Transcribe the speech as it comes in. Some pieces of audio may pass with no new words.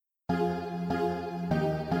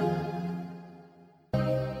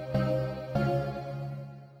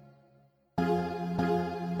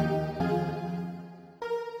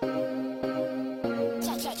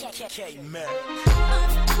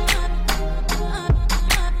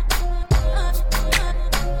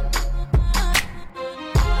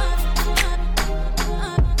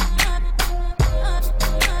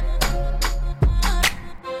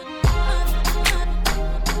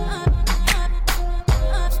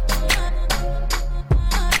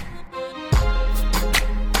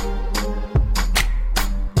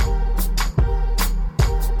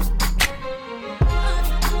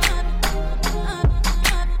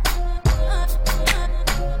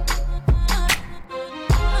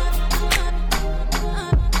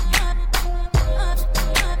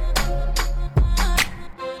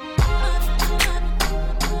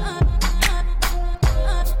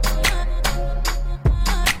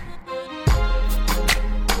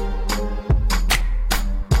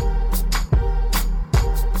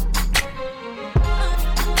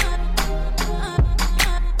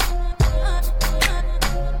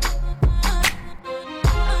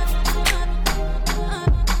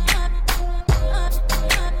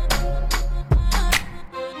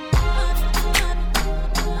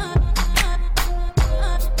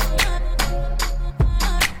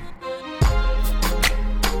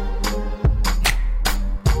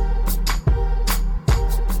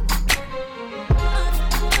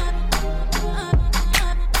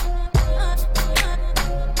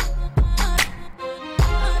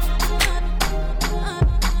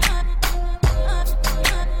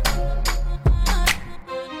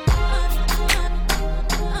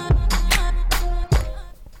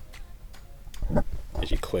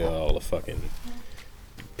Clear all the fucking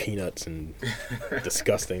peanuts and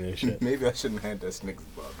disgusting and shit. Maybe I shouldn't have had that Snickers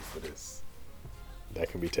bar for this. That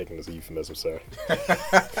can be taken as a euphemism, sir.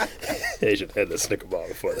 They should have had that Snickers bar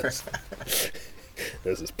before this.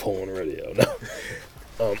 This is porn radio.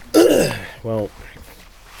 No. Well,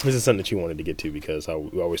 this is something that you wanted to get to because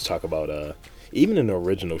we always talk about, even in the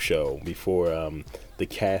original show, before the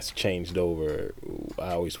cast changed over,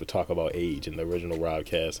 I always would talk about age in the original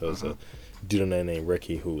Robcast. There was a dude named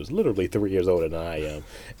Ricky who was literally 3 years older than I am,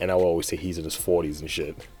 and I would always say he's in his 40s and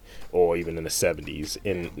shit, or even in the 70s.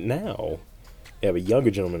 And now, you have a younger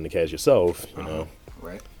gentleman in the cast yourself, you know.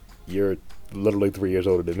 Right. You're literally 3 years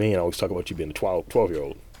older than me, and I always talk about you being a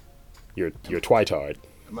 12-year-old. You're twitard.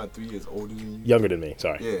 Am I 3 years older than you? Younger than me,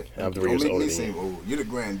 sorry. Yeah. I'm 3 years older than you. Seem old. You're the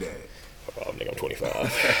granddad. Oh, I think I'm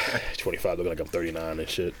 25. 25 looking like I'm 39 and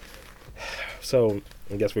shit. So,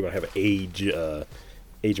 I guess we're going to have an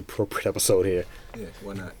age-appropriate episode here. Yeah,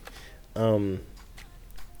 why not?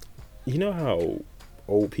 You know how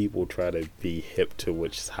old people try to be hip to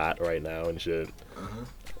what's hot right now and shit?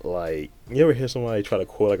 Like, you ever hear somebody try to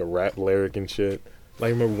quote like a rap lyric and shit?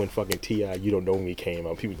 Like, remember when fucking T.I. You Don't Know Me came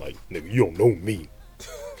out? People like, nigga, you don't know me.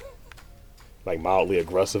 Like, mildly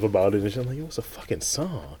aggressive about it and shit. I'm like, yo, it's a fucking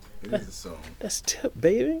song. It is a song. That's Tip,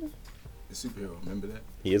 baby. The superhero, remember that?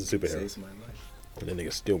 He is a superhero. Saved somebody's life. And that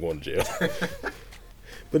nigga's still going to jail.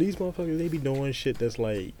 But these motherfuckers, they be doing shit that's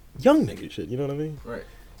like young nigga shit, you know what I mean? Right.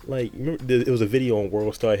 Like, remember, it was a video on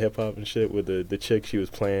World Star Hip Hop and shit with the chick, she was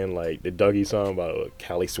playing like the Dougie song about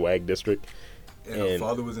Cali Swag District. And her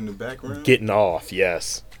father was in the background? Getting off,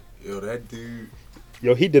 yes. Yo, that dude.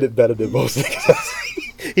 Yo, he did it better than most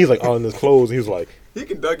niggas. He's like on his clothes, he was like, he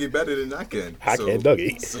can Dougie better than I can. I can't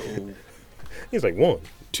Dougie. So he's like, 1,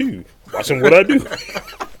 2, watching what I do.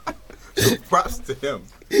 So props to him.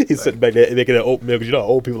 He's sitting back there making that oatmeal, because you know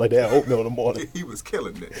old people like that oatmeal in the morning. He was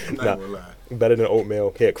killing it. I'm not gonna lie. Better than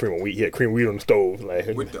oatmeal. He had cream of wheat. He had cream of wheat on the stove. Like,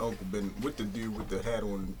 with the Uncle Ben, with the dude with the hat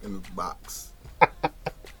on in the box.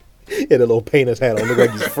 He had a little painter's hat on, look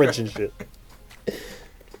like he's French and shit.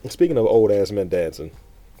 Speaking of old ass men dancing,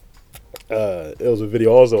 there was a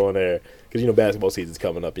video also on there, because you know basketball season's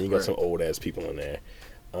coming up, and you got some old ass people in there.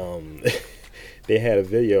 They had a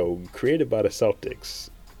video created by the Celtics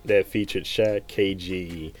that featured Shaq,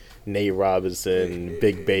 KG, Nate Robinson,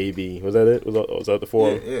 Big Baby. Was that it? Was that the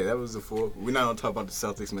four? Yeah, that was the four. We're not gonna talk about the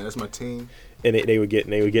Celtics, man. That's my team. And they were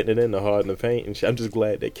getting it in the hard in the paint. And I'm just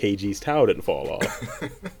glad that KG's towel didn't fall off.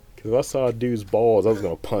 Because if I saw a dude's balls, I was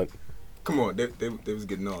gonna punt. Come on, they was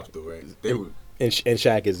getting off though, right? They were. And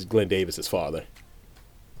Shaq is Glenn Davis's father.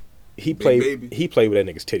 He played with that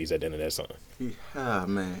nigga's titties at the end of that song.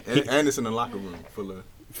 Man, and it's in the locker room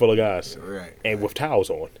full of guys, right? And with towels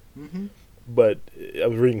on. Mm-hmm. But I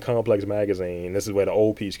was reading Complex magazine. This is where the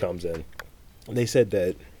old piece comes in. They said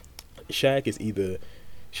that Shaq,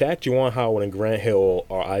 Juwan Howard, and Grant Hill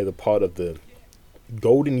are either part of the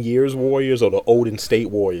Golden Years Warriors or the Olden State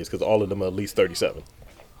Warriors, because all of them are at least 37.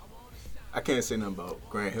 I can't say nothing about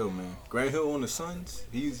Grant Hill, man. Grant Hill on the Suns,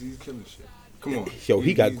 he's killing shit. Come on. Yo,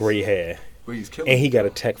 he got gray hair. But he's killing and he got a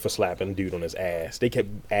tech for slapping dude on his ass. They kept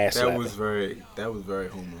ass slapping. That was very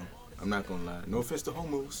homo. I'm not gonna lie. No offense to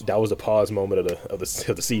homos. That was the pause moment of the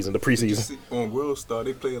season, the preseason. On World Star,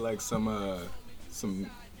 they played like some.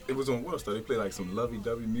 It was on World Star. They played like some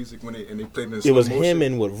lovey-dovey music when they played it in slow motion. It was him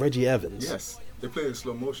and with Reggie Evans. Yes, they played in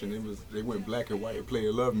slow motion. They went black and white and played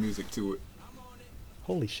love music to it.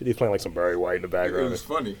 Holy shit, he's playing like some Barry White in the background. It was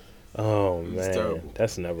funny. Oh man, terrible.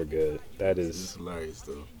 That's never good. It's hilarious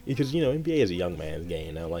though. Because NBA is a young man's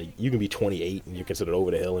game now. Like you can be 28 and you're considered over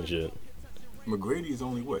the hill and shit. McGrady is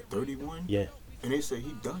only what 31. Yeah. And they say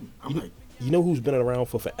he done. I'm like, you know who's been around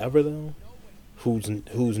for forever though?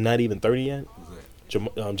 Who's not even 30 yet? Who's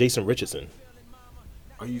that? Jason Richardson.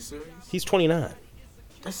 Are you serious? He's 29.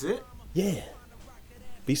 That's it? Yeah.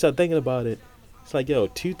 But you start thinking about it. It's like, yo,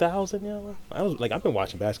 2000, yo. I've been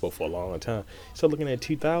watching basketball for a long time. So looking at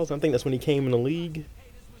 2000, I think that's when he came in the league.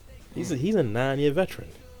 He's a 9-year veteran.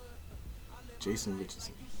 Jason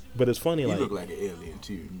Richardson. But it's funny, he look like an alien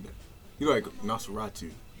too. He look like Nosferatu.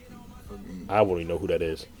 I wouldn't even know who that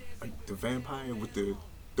is. Like the vampire with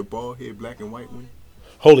the bald head, black and white one.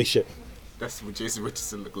 Holy shit. That's what Jason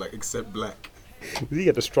Richardson looked like, except black. He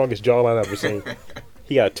got the strongest jawline I've ever seen.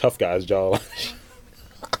 He got a tough guy's jawline.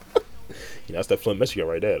 That's that Flint, Michigan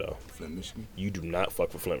right there, though. Flint, Michigan? You do not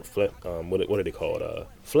fuck with Flint. What are they called?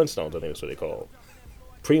 Flintstones, I think that's what they called.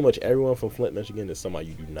 Pretty much everyone from Flint, Michigan is somebody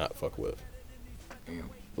you do not fuck with. Damn.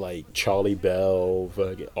 Like Charlie Bell,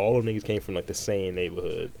 all of them niggas came from like the same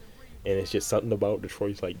neighborhood. And it's just something about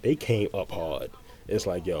Detroit. It's like they came up hard. It's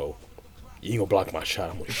like, yo, you ain't gonna block my shot,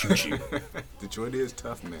 I'm gonna shoot you. Detroit is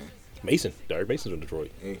tough, man. Derek Mason's in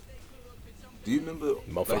Detroit. Hey. Do you remember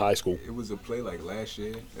Mumford High School? It was a play like last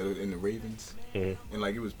year in the Ravens, and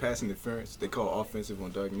like it was pass interference. They called offensive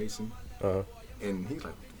on Doug Mason, and he's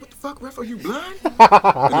like, "What the fuck, ref? Are you blind?" And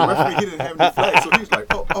the referee, he didn't have any flag, so he's like,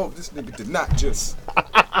 "Oh, this nigga did not just."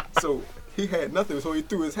 So he had nothing, so he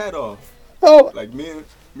threw his hat off. Oh, like me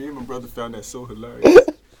and my brother found that so hilarious.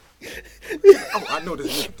 I know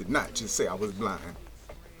this nigga did not just say I was blind.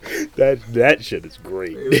 That shit is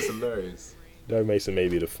great. It was hilarious. Doug Mason may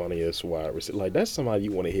be the funniest wide receiver. Like, that's somebody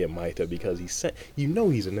you want to hear Mike to because he's a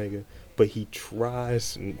nigga, but he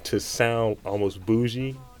tries to sound almost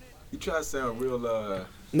bougie. He tries to sound real,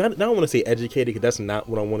 Not I don't want to say educated because that's not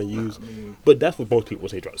what I want to use. But that's what most people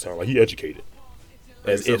say, try to sound like he educated.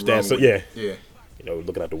 As if that's so, yeah. Yeah.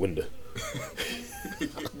 Looking out the window.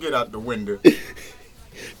 Get out the window.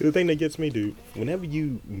 The thing that gets me, dude, whenever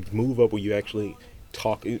you move up where you actually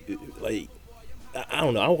talk, like, I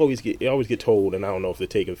don't know. I always get told, and I don't know if they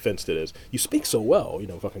take offense to this. You speak so well,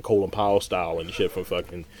 fucking Colin Powell style and shit from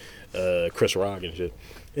fucking Chris Rock and shit.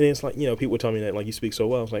 And it's like, people tell me that like you speak so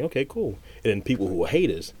well. It's like, okay, cool. And then people who are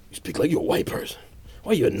haters, you speak like you're a white person.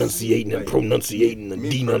 Why are you enunciating and pronunciating and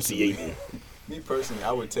denunciating? Me personally,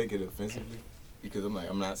 I would take it offensively because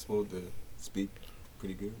I'm not supposed to speak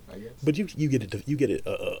pretty good, I guess. But you get it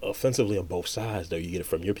offensively on both sides though. You get it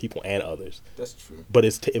from your people and others. That's true. But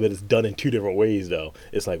it's done in two different ways though.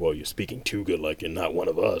 It's like, well, you're speaking too good, like you're not one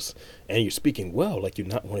of us, and you're speaking well, like you're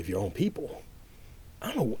not one of your own people.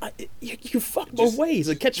 I don't know. You fuck both ways.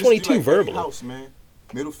 A catch-22 like verbally. Eddie House, man.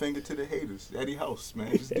 Middle finger to the haters. Eddie House,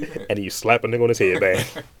 man. Just do that. And you slap a nigga on his head, man.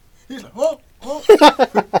 He's like, oh.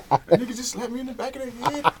 A nigga just slapped me in the back of the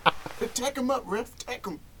head. Attack him up, ref. Attack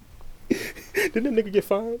him. Didn't that nigga get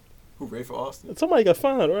fined? Who, Rafe Austin? Somebody got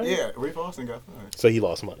fined, right? Yeah, Rafe Austin got fined. So he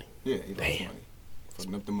lost money. Yeah, he lost money.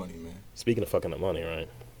 Fucking up the money, man. Speaking of fucking up money, right?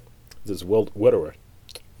 This widower.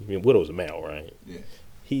 I mean, widow's a male, right? Yeah.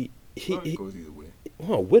 He goes either way.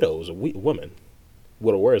 Well, widow's a woman.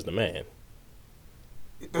 Widower is the man.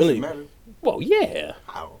 It doesn't matter. Well, yeah.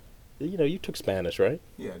 How? You took Spanish, right?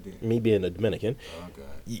 Yeah, I did. Me being a Dominican. Oh, God.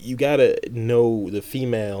 You gotta know the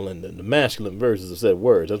female and the masculine versions of said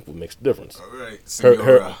words. That's what makes the difference. All right,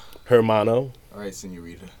 senora. Hermano. All right,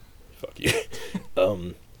 senorita. Fuck you.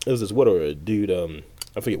 It was this widower dude.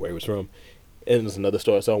 I forget where he was from. And there's another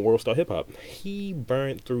story I saw on World Star Hip Hop. He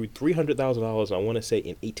burned through $300,000. I want to say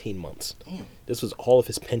in 18 months. Damn. This was all of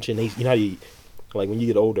his pension. You know how like when you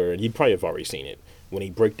get older, and you probably have already seen it. When they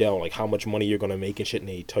break down like how much money you're gonna make and shit, and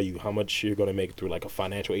they tell you how much you're gonna make through like a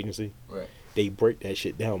financial agency. Right. They break that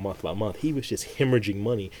shit down month by month. He was just hemorrhaging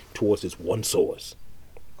money towards this one source.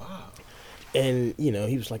 Wow. And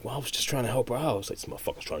he was like, "Well, I was just trying to help her out." I was like, "This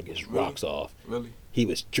motherfucker's trying to get his rocks off." Really? He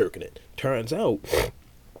was jerking it. Turns out,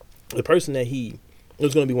 the person that it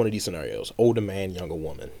was gonna be one of these scenarios: older man, younger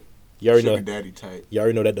woman. You already know. Daddy type. You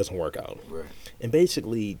already know that doesn't work out. Right. And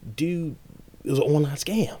basically, dude, it was an online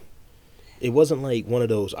scam. It wasn't like one of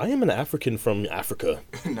those, I am an African from Africa.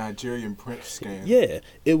 Nigerian prince scam. Yeah.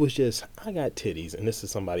 It was just, I got titties, and this is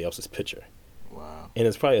somebody else's picture. Wow. And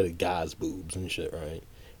it's probably a guy's boobs and shit, right?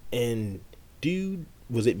 And dude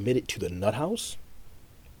was admitted to the nut house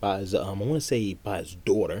by his, I want to say by his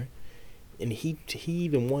daughter, and he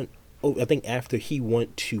even went. Oh, I think after he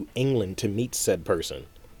went to England to meet said person,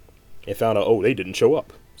 and found out, oh, they didn't show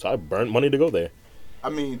up, so I burned money to go there. I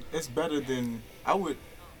mean, it's better than, I would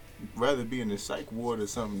rather be in a psych ward or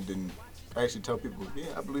something than actually tell people, yeah,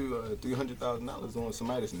 I blew $300,000 on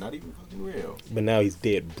somebody that's not even fucking real. But now he's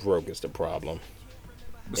dead broke is the problem.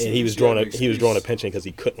 And he was drawing a pension because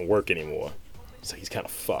he couldn't work anymore, so he's kind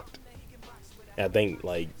of fucked. And I think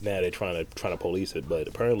like now they're trying to police it, but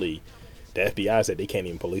apparently the FBI said they can't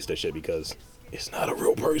even police that shit because it's not a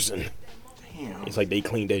real person. Damn. It's like they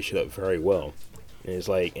cleaned that shit up very well, and it's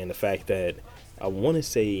like, and the fact that I want to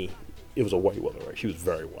say it was a white woman, right? She was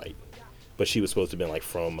very white, but she was supposed to have been like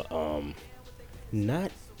from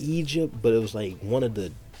not Egypt, but it was like one of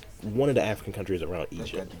the African countries around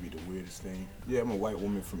Egypt. That got to be the weirdest thing. Yeah, I'm a white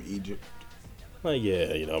woman from Egypt. Like,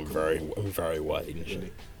 yeah, you know, I'm very white and shit.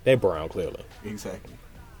 Really? They're brown, clearly. Exactly.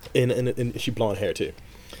 And she blonde hair too.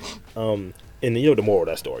 And you know the moral of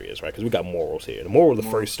that story is, right? Because we got morals here. The moral of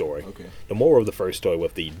the first story. Okay. The moral of the first story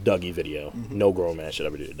with the Dougie video. Mm-hmm. No grown man should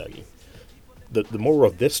ever do the Dougie. The moral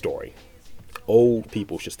of this story: old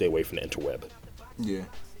people should stay away from the interweb. Yeah,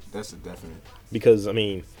 that's a definite. Because I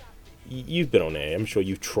mean, you've been on there. I'm sure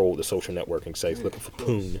you've trolled the social networking sites looking for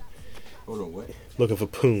poon. Hold on, what? Looking for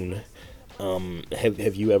poon.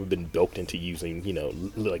 Have you ever been bilked into using, you know,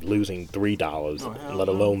 like losing $3, let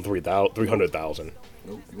alone 300,000?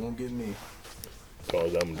 Nope, you won't get me.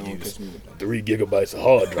 Because I'm gonna use 3 gigabytes of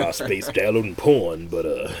hard drive space downloading porn, but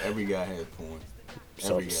every guy has porn.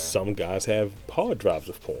 Some guys have hard drives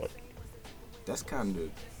of porn. That's kind of,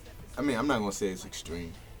 I mean, I'm not gonna say it's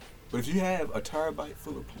extreme, but if you have a terabyte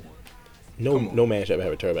full of porn, no man should ever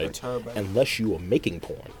have a terabyte unless you are making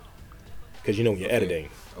porn, because you know when you're editing.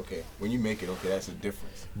 Okay, when you make it, okay, that's a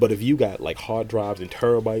difference. But if you got like hard drives and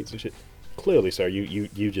terabytes and shit, clearly, sir, you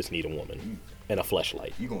just need a woman and a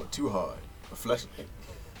fleshlight. You going too hard, a fleshlight.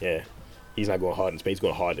 Yeah. He's not going hard in space. He's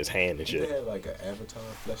going hard in his hand and shit. They have like an Avatar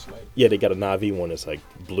fleshlight? Yeah, they got a Navi one that's like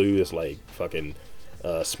blue. It's like fucking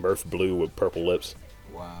Smurf blue with purple lips.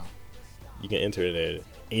 Wow. You can enter it and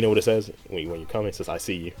you know what it says? When you come, it says, I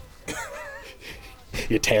see you.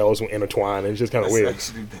 Your tails will intertwine and it's just kind of weird. That's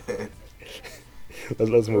actually bad.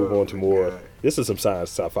 Let's move on to more. God. This is some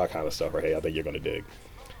sci-fi kind of stuff right here I think you're going to dig.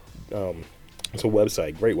 It's a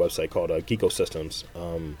website, great website called Geeko Systems.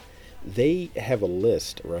 They have a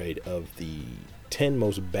list, right, of the 10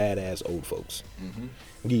 most badass old folks. Mm-hmm.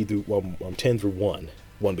 Give you through 10 through 1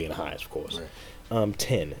 being the highest, of course. Right.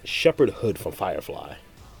 10, Shepherd Hood from Firefly.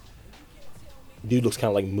 Dude looks kind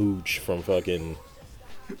of like Mooch from fucking...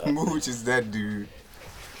 Mooch is that dude.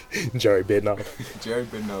 Jerry Bednoff. Jerry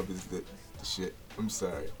Bednoff is the shit. I'm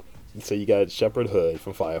sorry. So you got Shepherd Hood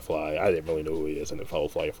from Firefly. I didn't really know who he is, and then follow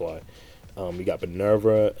Firefly. You got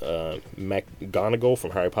Minerva McGonagall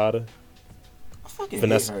from Harry Potter. I fucking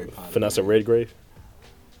hate Harry Potter. Vanessa Redgrave.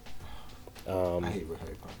 I hate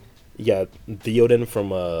Harry Potter. You got Theoden from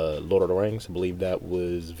Lord of the Rings. I believe that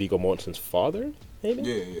was Viggo Mortensen's father, maybe?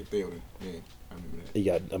 Yeah, Theoden. Yeah, I remember that. You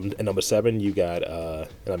got at number 7, you got, and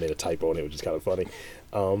I made a typo on it, which is kind of funny.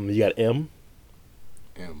 You got M.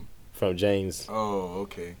 From James. Oh,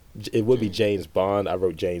 okay. It would be James Bond. I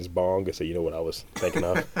wrote James Bong, so you know what I was thinking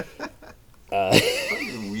of.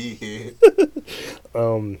 Weird.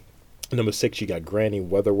 Number 6, you got Granny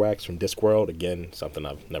Weatherwax from Discworld. Again, something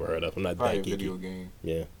I've never heard of. I'm not probably that geeky. Video game.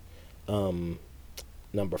 Yeah.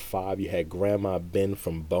 Number 5, you had Grandma Ben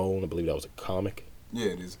from Bone. I believe that was a comic. Yeah,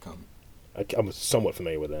 it is a comic. I'm somewhat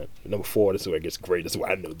familiar with that. Number 4, this is where it gets great. This is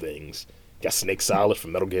where I know things. Got Snake Solid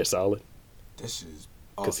from Metal Gear Solid. This shit is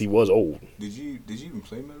because he was old. Did you even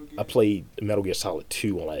play Metal Gear? I played Metal Gear Solid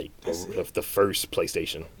 2 on like the first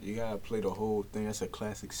PlayStation. You gotta play the whole thing. That's a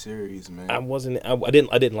classic series, man. I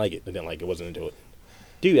didn't like it. I wasn't into it.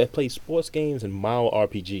 Dude, I played sports games and mild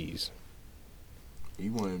RPGs.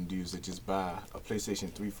 You one of them dudes that just buy a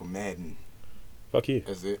PlayStation 3 for Madden. Fuck you.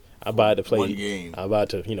 That's it. I buy it to play. One game. I buy it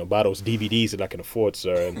to buy those DVDs that I can afford,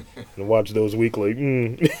 sir, and watch those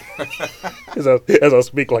weekly. As I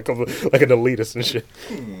speak like an elitist and shit.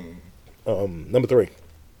 Number 3.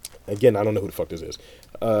 Again, I don't know who the fuck this is.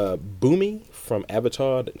 Boomy from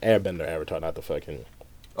Avatar, Airbender Avatar, not the fucking.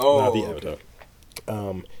 Not the okay.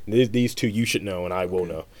 Avatar. These 2 you should know, and I will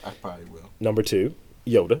know. I probably will. Number 2,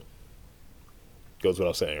 Yoda. Goes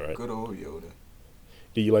without saying, right? Good old Yoda.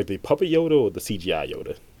 Do you like the puppet Yoda or the CGI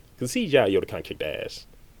Yoda? Because the CGI Yoda kind of kicked ass.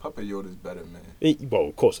 Puppet Yoda's better, man. Well,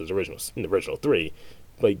 of course, it's in the original 3.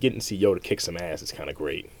 But getting to see Yoda kick some ass is kind of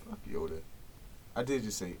great. Fuck Yoda. I did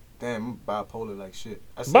just say, damn, I'm bipolar like shit.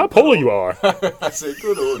 Bipolar you are. I said,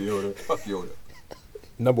 good old Yoda. Fuck Yoda.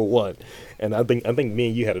 Number one. And I think me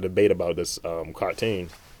and you had a debate about this cartoon.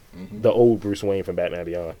 Mm-hmm. The old Bruce Wayne from Batman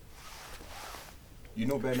Beyond. You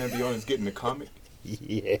know Batman Beyond is getting the comic?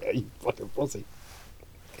 Yeah, you fucking pussy.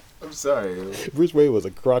 I'm sorry. Yo. Bruce Wayne was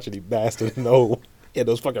a crotchety bastard and old. He had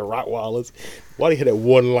those fucking Rottweilers. Why did he hit that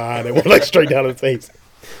one line that went like straight down his face?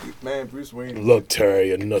 Man, Bruce Wayne. Look, Terry,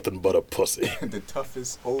 you're nothing but a pussy. The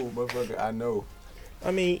toughest old motherfucker I know.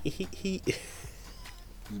 I mean, He's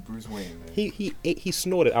Bruce Wayne, man. He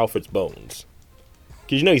snorted Alfred's bones.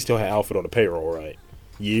 Because you know he still had Alfred on the payroll, right?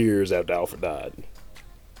 Years after Alfred died.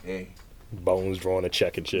 Hey. Bones drawing a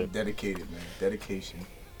check and shit. Dedicated, man. Dedication.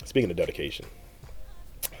 Speaking of dedication.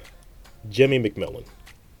 Jimmy McMillan.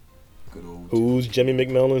 Good old Who's Jimmy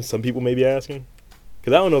McMillan? Some people may be asking.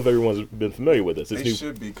 Because I don't know if everyone's been familiar with this. They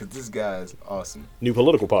should be, because this guy is awesome. New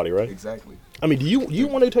political party, right? Exactly. I mean, do you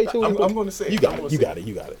want to take you? I'm going to say it. You got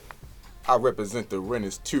it. I represent the rent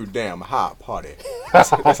is too damn high party. That's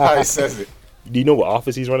how he says it. Do you know what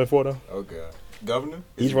office he's running for, though? Oh, God. Governor?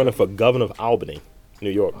 He's running for governor of Albany,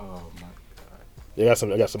 New York. Oh, my God.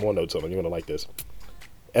 I got some more notes on him. You're going to like this.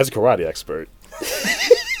 As a karate expert,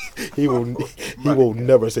 he will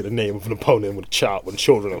never say the name of an opponent when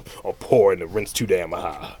children are poor and the rent's too damn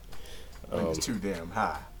high. Rent's too damn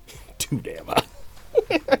high. Too damn high.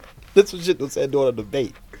 This was shit that was said during a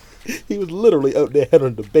debate. He was literally up there having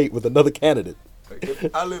a debate with another candidate. Like,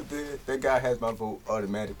 if I lived there, that guy has my vote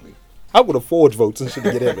automatically. I would have forged votes and shit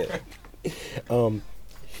to get in there.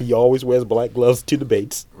 He always wears black gloves to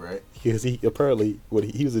debates. Right. Because he apparently,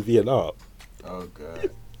 he was in Vietnam. Oh,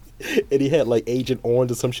 God. And he had like Agent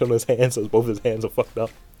Orange or some shit on his hands, so both his hands are fucked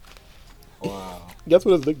up. Wow. Guess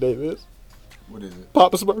what his nickname is? What is it?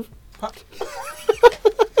 Papa Smurf.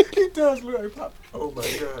 He does look like Papa. Oh my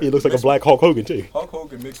God. He looks like a black Hulk Hogan too. Hulk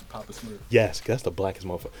Hogan mixed with Papa Smurf. Yes, that's the blackest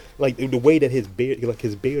motherfucker. Like the way that his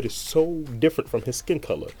beard is so different from his skin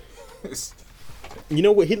color. You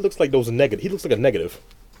know what? He looks like those negative. He looks like a negative.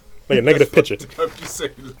 Like a negative picture. I'm just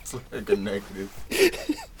saying he looks like a negative.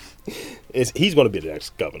 He's going to be the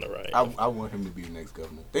next governor, right? I want him to be the next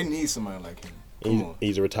governor. They need somebody like him. Come on.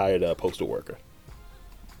 He's a retired postal worker.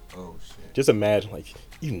 Oh, shit. Just imagine, like,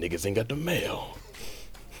 you niggas ain't got the mail.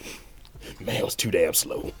 Mail's too damn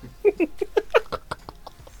slow.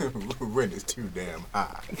 Rent is too damn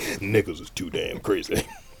high. Niggas is too damn crazy.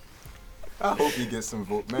 I hope he gets some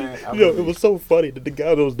vote, man. It was so funny that the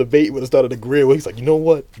guy that was debating with the start of the grill, he's like, you know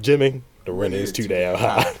what, Jimmy? The rent is too damn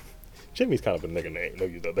high. Jimmy's kind of a nigga name. No,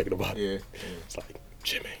 you start thinking about it. Yeah. It's like,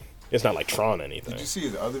 Jimmy. It's not like Tron or anything. Did you see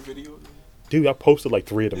his other video? Dude, I posted like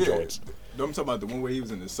 3 of them joints. I'm talking about the one where he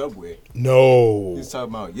was in the subway. No. He's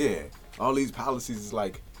talking about, all these policies is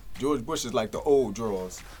like, George Bush is like the old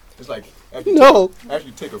drawers. It's like, after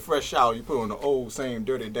you take a fresh shower, you put on the old, same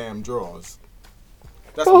dirty damn drawers.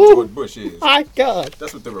 That's what George Bush is. My God.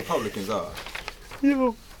 That's what the Republicans are.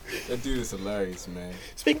 Yo. That dude is hilarious, man.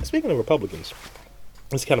 Speaking of Republicans,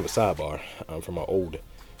 it's kind of a sidebar from our old,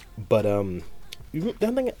 but I don't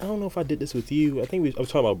know if I did this with you. I think I was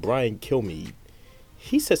talking about Brian Kilmeade.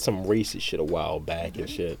 He said some racist shit a while back and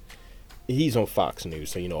shit. He's on Fox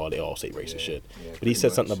News, so you know they all say racist shit. Yeah, but he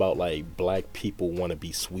said something about like black people want to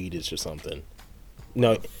be Swedish or something.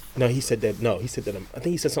 No, he said that. No, he said that. I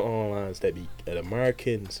think he said something along the lines that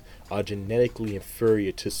Americans are genetically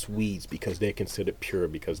inferior to Swedes because they're considered pure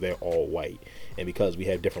because they're all white, and because we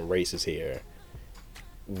have different races here,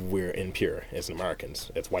 we're impure as Americans.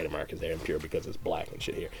 As white Americans, they're impure because it's black and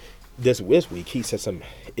shit here. This week, he said some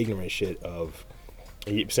ignorant shit of,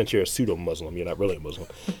 since you're a pseudo-Muslim, you're not really a Muslim.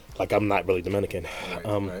 Like, I'm not really Dominican.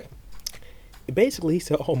 Right. Basically, he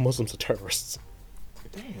said all Muslims are terrorists.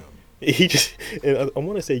 Damn. He just, and I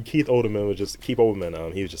want to say Keith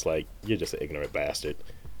Olbermann. He was just like, you're just an ignorant bastard.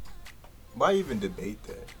 Why even debate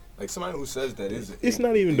that? Like, somebody who says that is. It's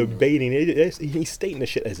not even debating. He's stating the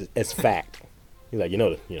shit as fact. He's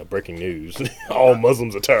like, breaking news. All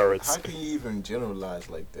Muslims are terrorists. How can you even generalize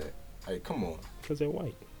like that? Like, come on. Because they're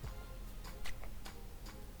white.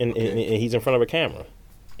 And he's in front of a camera,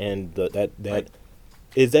 and that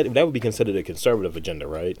would be considered a conservative agenda,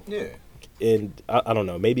 right? Yeah. And I don't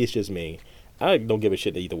know. Maybe it's just me. I don't give a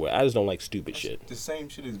shit either way. I just don't like stupid shit. The same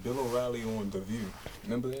shit as Bill O'Reilly on The View.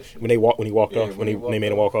 Remember that shit? When he walked off. When they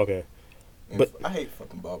made him walk off. Yeah. But I hate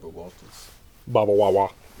fucking Barbara Walters. Barbara Wawa.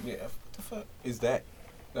 Yeah. What the fuck is that?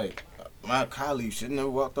 Like, my colleague should never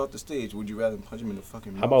walked off the stage. Would you rather punch him in the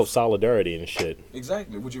fucking mouth? How about solidarity and shit?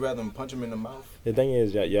 Exactly. Would you rather punch him in the mouth? The thing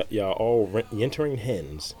is, y'all all entering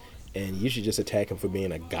hens, and you should just attack him for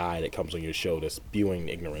being a guy that comes on your show that's spewing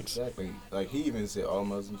ignorance. Exactly. Like, he even said all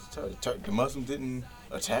Muslims are terrorists. The Muslims didn't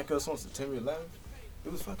attack us on September 11th.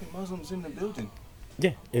 It was fucking Muslims in the building.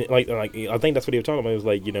 Yeah, and like I think that's what they were talking about. It was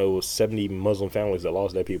like 70 Muslim families that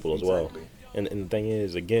lost their people as well. And the thing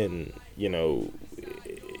is, again,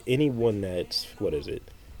 anyone that's what is it?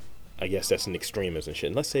 I guess that's an extremist and shit.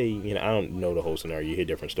 And let's say I don't know the whole scenario. You hear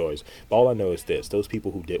different stories, but all I know is this: those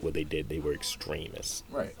people who did what they did, they were extremists.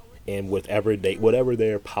 Right. And whatever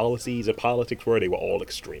their policies or politics were, they were all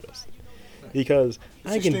extremists. Right. Because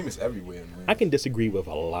extremists everywhere, man. I can disagree with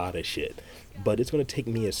a lot of shit, but it's gonna take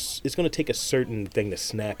a certain thing to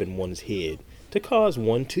snap in one's head to cause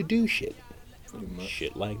one to do shit. Pretty much.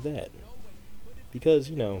 Shit like that.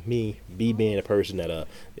 Because me being a person that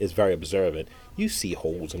is very observant, you see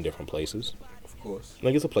holes in different places. Of course.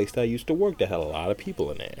 Like it's a place that I used to work that had a lot of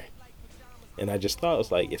people in there. And I just thought it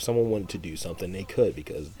was like if someone wanted to do something, they could,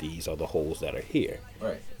 because these are the holes that are here.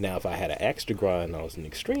 Right. Now, if I had an axe to grind and I was an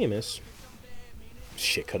extremist,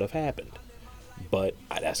 shit could have happened. But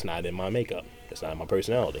that's not in my makeup. That's not in my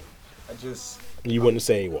personality. You wouldn't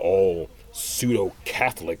say, well, all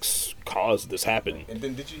pseudo-Catholics caused this happen. And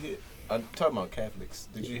then did you hear, I'm talking about Catholics,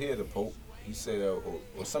 did you hear the Pope? He said,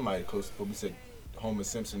 or somebody close to the Pope, he said Homer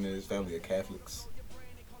Simpson and his family are Catholics.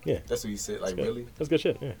 Yeah. That's what he said. Like, really? That's good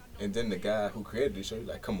shit, yeah. And then the guy who created the show, he's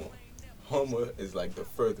like, come on. Homer is like the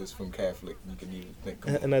furthest from Catholic you can even think.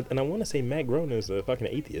 And I want to say Matt Groening is a fucking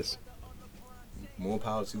atheist. More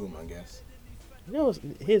power to him, I guess.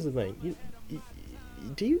 Here's the thing.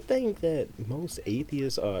 Do you think that most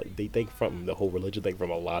atheists they think from the whole religion thing from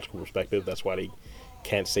a logical perspective? That's why they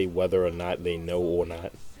can't say whether or not they know or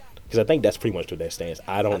not. Because I think that's pretty much what their stance.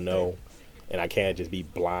 I don't know. And I can't just be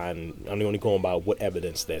blind. I'm only going by what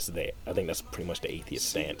evidence that's there. I think that's pretty much the atheist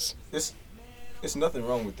stance. It's nothing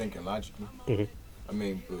wrong with thinking logically. Mm-hmm. I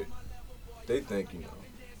mean, but they think,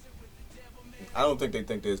 I don't think they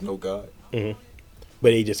think there's no God. Mm-hmm. But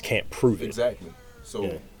they just can't prove it. Exactly.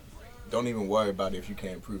 So don't even worry about it if you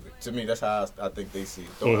can't prove it. To me, that's how I think they see it.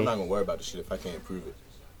 I'm not going to worry about the shit if I can't prove it.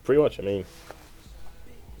 Pretty much,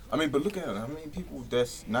 but look at it. I mean, people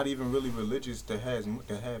that's not even really religious that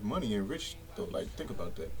have money and rich though. Like, think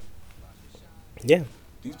about that. Yeah.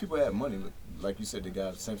 These people have money. Like you said, the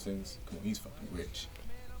guy Simpsons. Come on, he's fucking rich.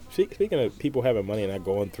 Speaking of people having money and not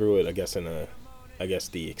going through it, I guess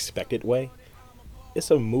the expected way.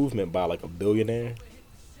 It's a movement by like a billionaire.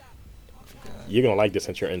 You're gonna like this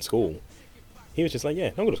since you're in school. He was just like,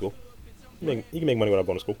 don't go to school. You can make money without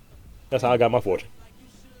going to school. That's how I got my fortune.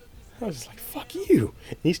 I was just like, fuck you.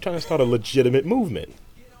 And he's trying to start a legitimate movement.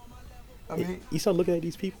 I mean, you start looking at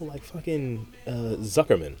these people like fucking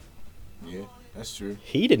Zuckerman. Yeah, that's true.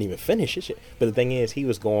 He didn't even finish his shit. But the thing is, he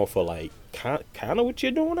was going for like kind of what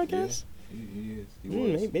you're doing, I guess. Yeah, he is. He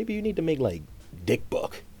was. Maybe you need to make like Dick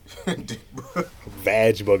Buck. Dick Buck.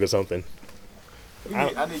 Vag Buck or something.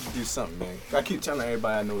 I need you to do something, man. I keep telling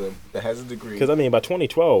everybody I know that has a degree. Because, by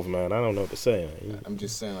 2012, man, I don't know what to say. I'm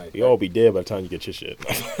just saying, like... We all be dead by the time you get your shit.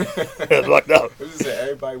 Locked up. I'm just saying,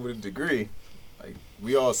 everybody with a degree, like,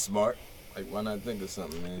 we all smart. Like, why not think of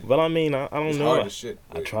something, man? But, I don't it's know. Hard as shit,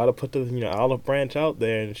 I try to put the, olive branch out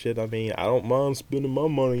there and shit. I don't mind spending my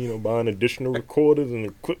money, buying additional recorders and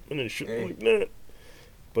equipment and shit like that.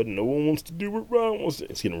 But no one wants to do it right.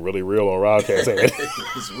 It's getting really real on Robcast.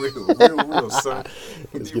 It's real, son.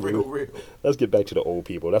 It's real. Let's get back to the old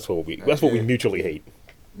people. That's what we mutually hate.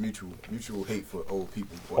 Mutual hate for old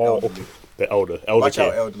people. Elderly. The elder Watch kid.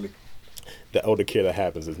 out, elderly. The elder kid that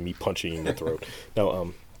happens is me punching you in the throat.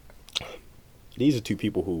 Now, these are two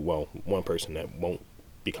people who, one person that won't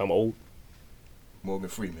become old. Morgan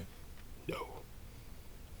Freeman. No.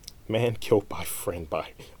 Man killed by friend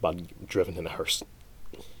by driven in a hearse.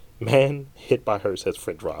 Man hit by hearse has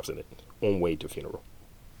friend drives in it on way to funeral.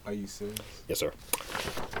 Are you serious? Yes, sir.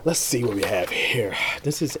 Let's see what we have here.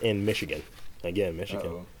 This is in Michigan. Again, Michigan.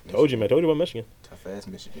 Uh-oh. Told you about Michigan. Tough ass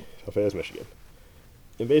Michigan.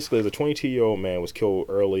 And basically, a 22-year-old man was killed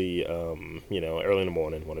early in the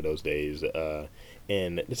morning, one of those days.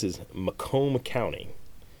 And this is Macomb County.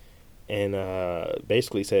 And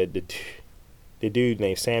basically said the dude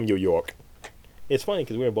named Samuel York. It's funny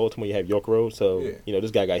because we're in Baltimore, you have York Road, so,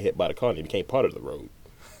 this guy got hit by the car and he became part of the road.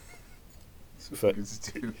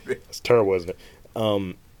 It's terrible, isn't it?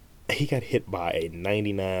 He got hit by a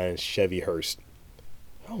 99 Chevy Hearse.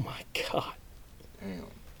 Oh, my God. Damn.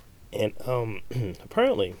 And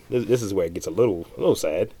apparently, this is where it gets a little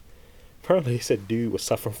sad. Apparently, he said dude was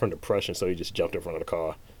suffering from depression, so he just jumped in front of the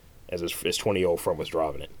car as his 20-year-old friend was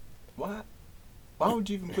driving it. Why? Why would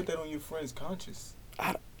you even put that on your friend's conscience?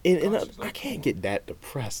 I can't get that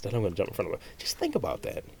depressed that I'm going to jump in front of her. Just think about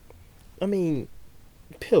that.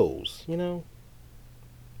 Pills,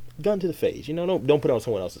 gun to the face. You know, don't put it on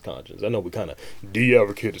someone else's conscience. I know we kind of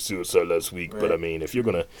de-advocated suicide last week, but I mean, if you're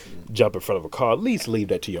gonna jump in front of a car, at least leave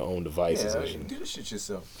that to your own devices. Yeah, do the shit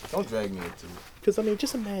yourself. Don't drag me into it. Because I mean,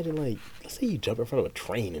 just imagine, like, let's say you jump in front of a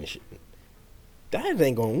train and shit. That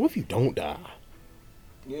ain't going. What if you don't die?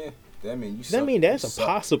 Yeah. That mean that's a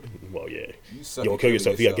possible. Well, yeah. You don't kill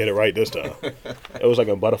yourself. You gotta get it right this time. It was like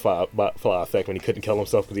a butterfly effect when he couldn't kill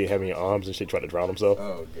himself because he didn't have any arms and shit, trying to drown himself.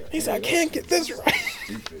 Oh god. He said, "I can't get this right."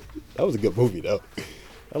 Stupid. That was a good movie though.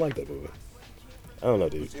 I like that movie. I don't know,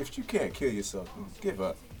 dude. If you can't kill yourself, give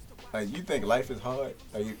up. Like, you think life is hard?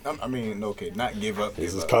 Like, I mean, okay, not give up.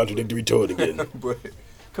 This is contradictory to it again. But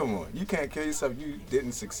come on, you can't kill yourself. You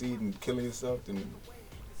didn't succeed in killing yourself, then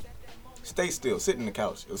stay still, sit in the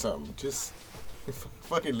couch or something. Just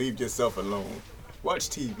fucking leave yourself alone. Watch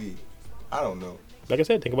TV. I don't know. Like I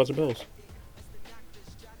said, think about some pills.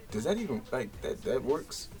 Does that even, like, that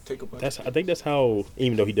works? Take a bunch. I think that's how,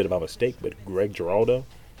 even though he did it by mistake, but Greg Giraldo,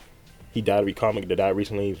 he died of a comic that died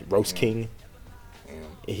recently, Roast King. Damn.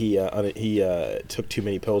 He took too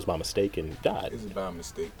many pills by mistake and died. It's by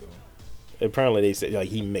mistake though. Apparently they say like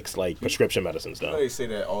he mixed like prescription medicines though. You know, they say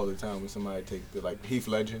that all the time when somebody like Heath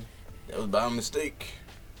Ledger. That was by mistake.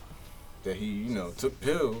 That he, took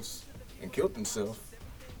pills and killed himself.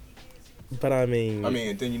 But I mean,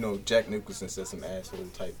 and then Jack Nicholson said some asshole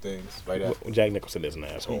type things right after. Jack Nicholson is an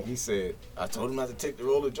asshole. He said, "I told him not to take the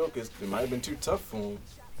role of Joker. It might have been too tough for him."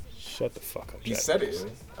 Shut the fuck up. He said it.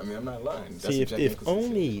 I mean, I'm not lying. That's See, if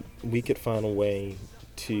only we could find a way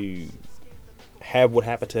to have what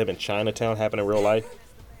happened to him in Chinatown happen in real life.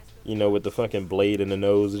 With the fucking blade in the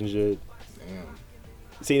nose and shit. Damn.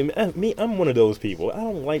 See, me, I'm one of those people. I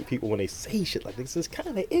don't like people when they say shit like this. It's kind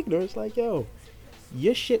of ignorant. It's like, yo,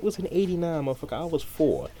 your shit was in 89, motherfucker. I was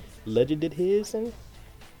 4. Legend did his in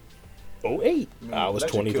 08. I was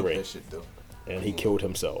 23. That shit, though. And he killed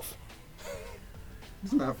himself.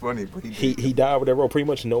 It's not funny, but he died with that role. Pretty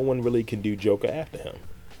much no one really can do Joker after him.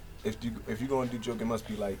 If you're going to do Joker, it must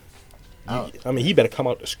be like... he better come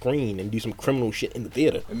out the screen and do some criminal shit in the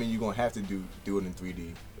theater. I mean, you're going to have to do it in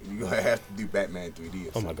 3D. You're going to have to do Batman 3D or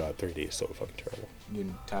something. Oh my god, 3D is so fucking terrible. You're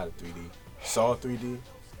getting tired of 3D. Saw 3D?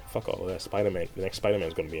 Fuck all of that. Spider-Man. The next Spider-Man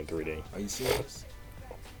is going to be in 3D. Are you serious?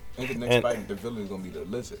 I think the next Spider-Man, the villain is going to be the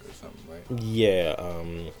Lizard or something, right? Yeah,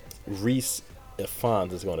 Reese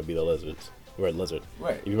Ifans is going to be the Lizard.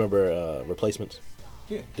 Right. You remember Replacements?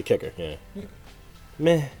 Yeah. The kicker, yeah.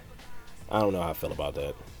 Meh. I don't know how I feel about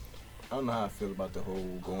that. I don't know how I feel about the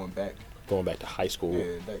whole going back to high school.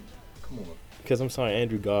 Yeah, like, come on. Because I'm sorry,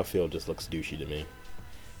 Andrew Garfield just looks douchey to me.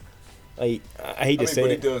 I hate to say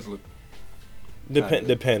but it. He does look.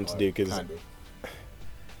 Depends, dude. Because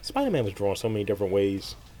Spider-Man was drawn so many different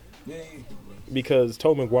ways. Yeah. Because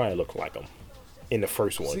Tobey Maguire looked like him in the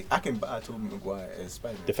first one. See, I can buy Tobey Maguire as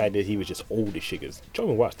Spider-Man. The fact that he was just old as shit. Because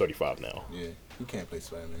Tobey Maguire's 35 now. Yeah, he can't play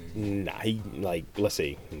Spider-Man. Nah, let's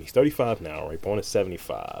see. He's 35 now, right? Born in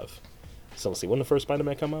 75. So let's see, when the first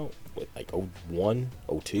Spider-Man come out? What, like 01,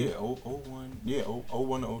 02? Yeah, 01. Yeah,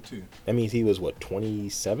 01 to 02. That means he was,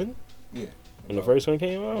 27? Yeah. When the first one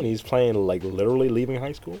came out? And he's playing, literally leaving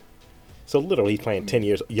high school? So literally he's playing 10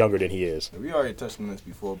 years younger than he is. We already touched on this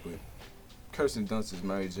before, but Kirsten Dunst's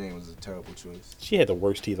Mary Jane was a terrible choice. She had the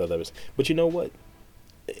worst teeth I've ever seen. But you know what?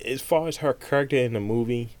 As far as her character in the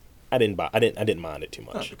movie, I didn't mind it too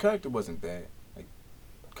much. No, the character wasn't bad.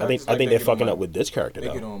 I think they're fucking up with this character, though.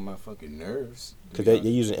 They get on my fucking nerves. Because they're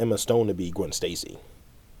using Emma Stone to be Gwen Stacy.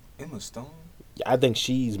 Emma Stone? Yeah, I think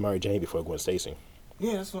she's Mary Jane before Gwen Stacy.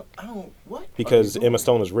 Yeah, that's what... I don't... What? Because Emma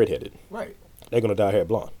Stone is redheaded. Right. They're going to dye hair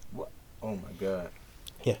blonde. What? Oh, my God.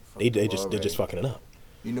 Yeah, they're just fucking it up.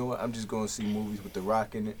 You know what? I'm just going to see movies with The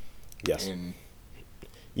Rock in it. Yes. And...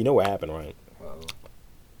 You know what happened, right?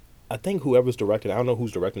 I think whoever's directing, I don't know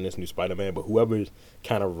who's directing this new Spider-Man, but whoever's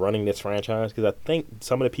kind of running this franchise, because I think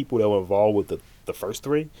some of the people that were involved with the first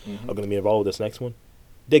 3 are going to be involved with this next one.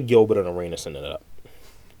 They're Gilbert and Arenas setting it up.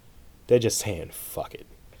 They're just saying, fuck it.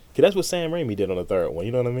 Because that's what Sam Raimi did on the 3rd one,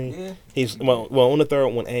 you know what I mean? Yeah. He's, well, on the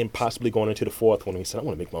 3rd one and possibly going into the 4th one, he said, I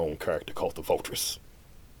want to make my own character called the Vultress.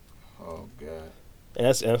 Oh, God. And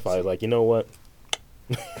that's why I was like, you know what?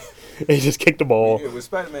 He just kicked the ball. Yeah, with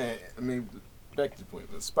Spider-Man, back to the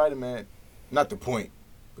point. With Spider-Man, not the point,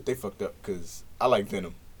 but they fucked up because I like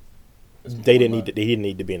Venom. They didn't need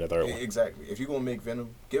to be in the 3rd one. Exactly. If you're gonna make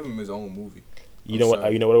Venom, give him his own movie. You know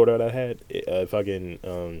what order I had?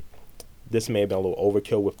 This may have been a little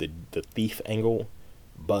overkill with the thief angle,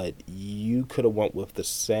 but you could have went with the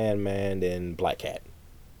Sandman and Black Cat.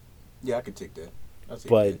 Yeah, I could take that.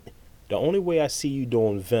 But the only way I see you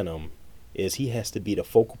doing Venom is he has to be the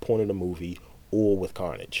focal point of the movie or with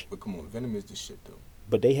Carnage. But come on, Venom is the shit though.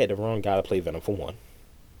 but they had the wrong guy to play Venom for one.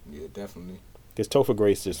 Yeah, definitely. Because Topher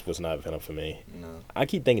Grace just was not Venom for me. No. I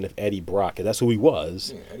keep thinking of Eddie Brock, because that's who he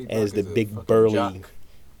was, Eddie Brock as the big burly.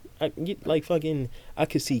 I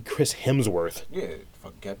could see Chris Hemsworth. Yeah,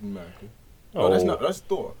 fucking Captain America. Oh, that's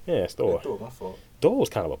Thor. Yeah, it's Thor. Thor, my fault. Thor was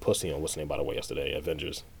kind of a pussy on what's name, by the way, yesterday,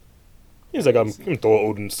 Avengers. He was like, I'm Thor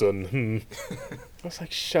Odin's son. I was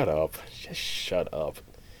like, shut up. Just shut up.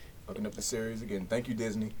 Fucking up the series again. Thank you,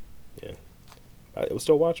 Disney. Yeah. It was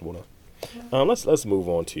still watchable, though. Let's move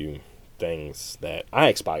on to things that I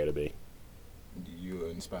aspire to be. You are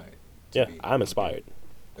inspired. Yeah, I'm inspired.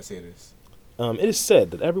 Let's hear this. It is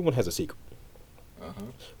said that everyone has a secret.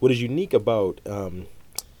 What is unique about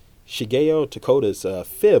Shigeo Takoda's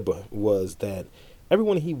fib was that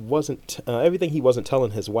everything he wasn't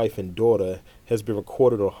telling his wife and daughter has been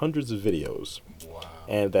recorded on hundreds of videos. Wow.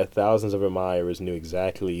 And that thousands of admirers knew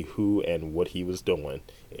exactly who and what he was doing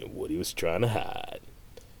and what he was trying to hide.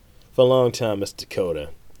 For a long time, Mr. Takoda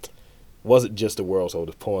wasn't just the world's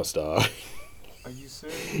oldest porn star. Are you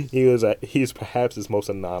serious? He was perhaps his most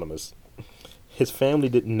anonymous. His family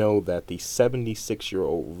didn't know that the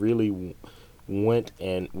 76-year-old really went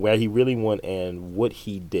and where he really went and what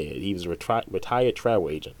he did. He was a retired travel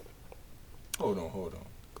agent. Hold on.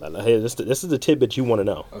 Hey, this is the tidbit you want to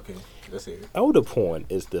know. Okay, let's hear it. Elder porn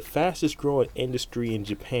is the fastest growing industry in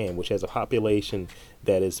Japan, which has a population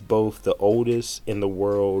that is both the oldest in the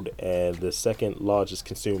world and the second largest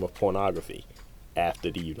consumer of pornography after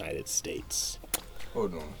the United States.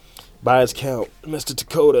 Hold on. By his count, Mr.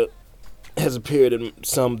 Takoda has appeared in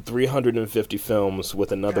some 350 films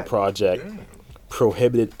with another project,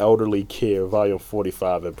 Prohibited Elderly Care, Volume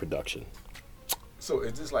 45 in production. So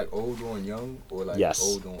is this like old on young or like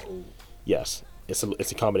old on old? Yes. It's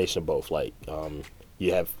a combination of both. Like,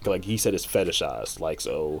 you have, like he said, it's fetishized. Like,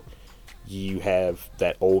 so you have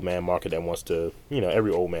that old man market that wants to,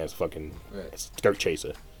 every old man's fucking skirt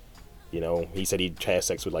chaser. He said he had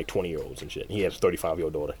sex with like 20-year-olds and shit. He has a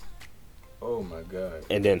 35-year-old daughter. Oh my God.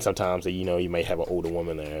 And then sometimes, you may have an older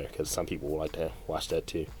woman there because some people like to watch that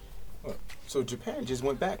too. So Japan just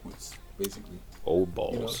went backwards, basically. Old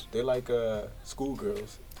balls. They're like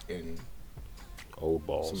schoolgirls and old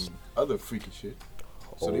balls. Some other freaky shit.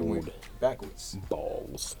 So they went backwards.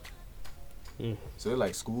 Balls. So they're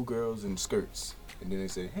like schoolgirls and skirts. And then they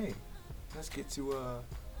said, hey, let's get to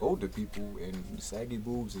older people and saggy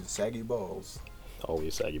boobs and saggy balls.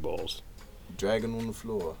 Always saggy balls. Dragging on the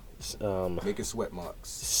floor. Making sweat marks.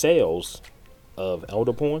 Sales of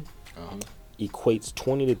elder porn equates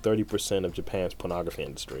 20 to 30% of Japan's pornography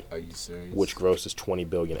industry. Are you serious? Which grosses $20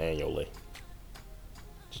 billion annually.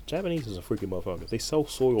 Japanese is a freaking motherfucker. They sell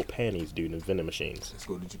soiled panties, dude, in vending machines. Let's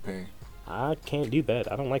go to Japan. I can't do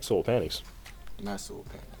that. I don't like soiled panties. Not soiled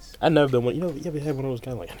panties. I've never been one. You ever had one of those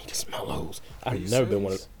guys like, I need to smell those? I've never been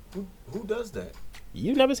one of. Who does that?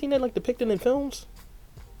 You never seen that like depicted in films?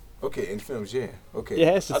 Okay, in films, yeah. Okay. It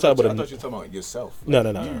has to start with I thought you were talking about yourself. No.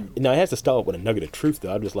 No, it has to start with a nugget of truth,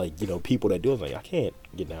 though. I'm just like, people that do it, like, I can't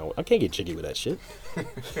get jiggy with that shit.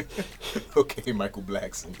 Okay, Michael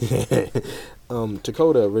Blackson.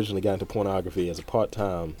 Takoda originally got into pornography as a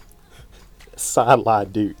part-time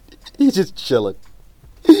sideline dude. He's just chilling.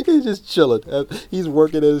 He's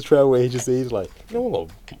working at his travel agency. He's like, I'm going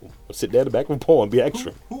to sit there in the back of a porn and be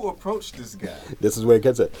extra. Who approached this guy? This is where it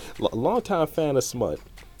gets at. Longtime fan of smut.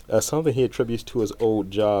 Something he attributes to his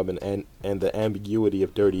old job and the ambiguity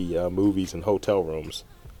of dirty movies and hotel rooms.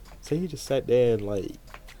 So he just sat there and like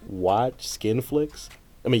watched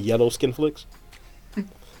yellow skin flicks.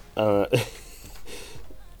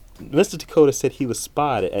 Mr. Takoda said he was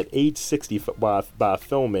spotted at age 60 by a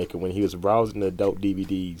filmmaker when he was browsing adult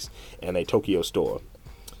DVDs in a Tokyo store.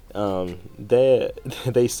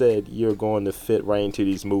 They said, you're going to fit right into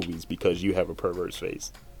these movies because you have a pervert's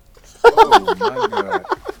face. Oh my God.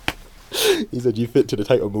 He said you fit to the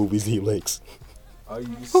type of movies he likes. Are you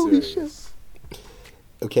serious? Holy shit.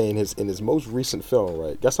 Okay, in his most recent film,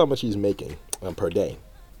 right? Guess how much he's making per day?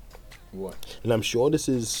 What? And I'm sure this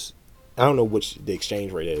is, I don't know which the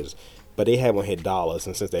exchange rate is, but they have on here dollars,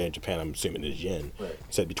 and since they're in Japan, I'm assuming it's yen. Right. It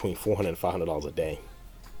said between $400 and $500 a day.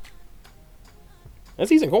 That's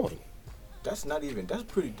decent going. That's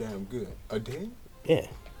pretty damn good. A day? Yeah,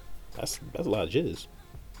 that's a lot of jizz.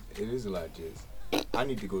 It is a lot of jizz. I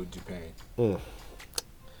need to go to Japan.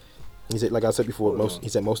 He said, like I said before, most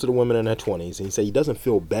of the women in their 20s, and he said he doesn't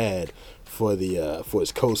feel bad for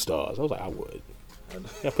his co-stars. I was like, I would.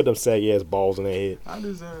 I put them saggy ass balls in their head. I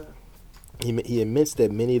deserve. He admits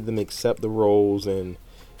that many of them accept the roles and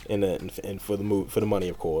for the money,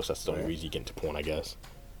 of course. That's the only reason you get into porn, I guess.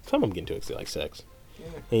 Some of them get into it like sex.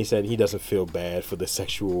 And he said he doesn't feel bad for the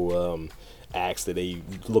sexual acts that they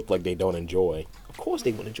look like they don't enjoy. Of course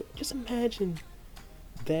they want to enjoy. Just imagine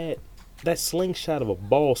that slingshot of a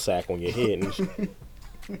ball sack on your head.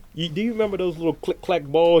 And do you remember those little click-clack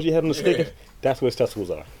balls you had on the stick? That's what his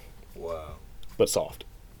testicles are. Wow. But soft.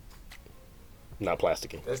 Not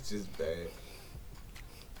plasticky. That's just bad.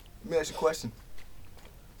 Let me ask you a question.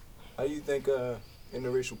 How do you think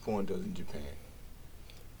interracial porn does in Japan?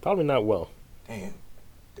 Probably not well. Damn.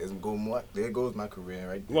 There goes my career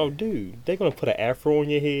right there. Well, dude, they're gonna put an afro on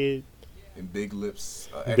your head. And big lips,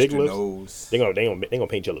 big extra lips? nose. They gonna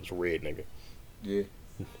paint your lips red, nigga. Yeah.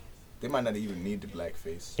 They might not even need the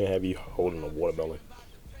blackface. And have you holding a watermelon.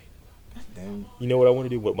 Damn. You know what I want to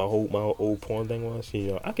do? What my old porn thing was?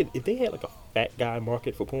 You know, I could, if they had like a fat guy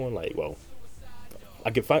market for porn, like, well, I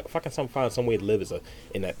could if I can find some way to live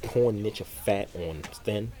in that porn niche of fat on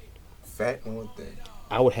thin. Fat on thin.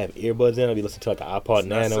 I would have earbuds in. I'd be listening to like an iPod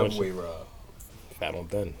Nano. Not Subway Rob. Fat on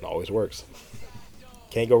thin always works.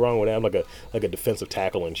 Can't go wrong with that. I'm like a defensive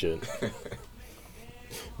tackle and shit.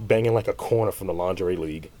 Banging like a corner from the lingerie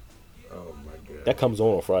league. Oh my god. That comes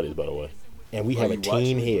on Fridays, by the way. And we have a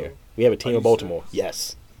team here. Though? We have a team in Baltimore.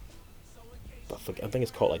 Serious? Yes. I think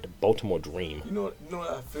it's called like the Baltimore Dream. You know what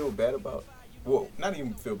I feel bad about? Well, not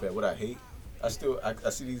even feel bad. What I hate, I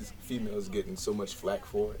see these females getting so much flack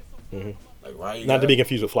for it. Mm-hmm. Like, why you? Not to be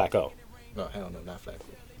confused with Flacco. No, hell no, not Flacco.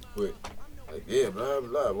 But like, yeah, blah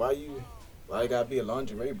blah. Why you gotta be a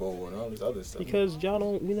lingerie bowl and all this other stuff? Because we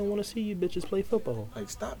don't want to see you bitches play football. Like,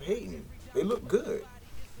 stop hating. They look good.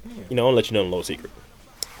 Man. You know, I'll let you know a little secret.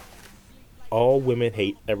 All women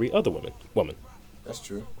hate every other woman. That's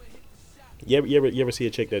true. You ever see a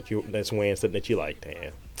chick that's wearing something that you like?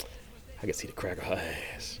 Damn, I can see the crack of her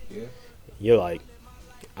ass. Yeah. You're like,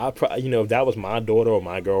 if that was my daughter or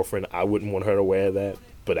my girlfriend, I wouldn't want her to wear that.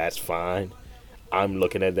 But that's fine. I'm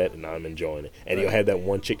looking at that and I'm enjoying it. And right. You'll have that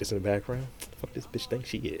one chick that's in the background. Fuck this bitch think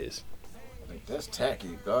she is. Like, that's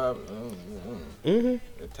tacky, God. Mm-hmm.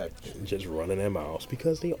 That tacky. Just running their mouths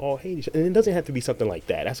because they all hate each other. And it doesn't have to be something like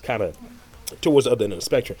that. That's kind of towards the other end of the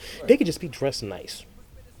spectrum. Right. They could just be dressed nice.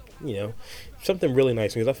 You know, something really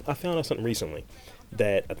nice. Because I found out something recently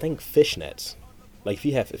that I think fishnets, like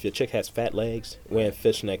if your chick has fat legs, wearing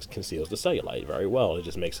fishnets conceals the cellulite very well. It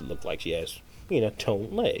just makes it look like she has,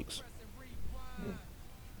 toned legs.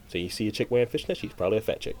 So you see a chick wearing fishnets, she's probably a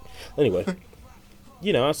fat chick. Anyway,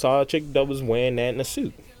 I saw a chick that was wearing that in a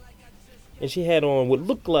suit. And she had on what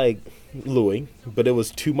looked like Louis, but it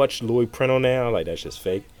was too much Louis print on there. I'm like, that's just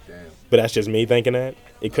fake. Damn. But that's just me thinking that.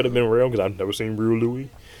 It could have been real because I've never seen real Louis.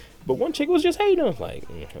 But one chick was just hating. I was like,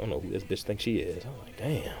 I don't know who this bitch thinks she is. I'm like,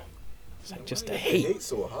 damn. It's like just the hate. Hate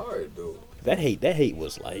so hard, though. That hate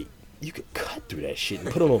was like, you could cut through that shit and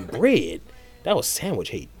put it on bread. That was sandwich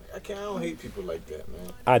hate. I don't hate people like that,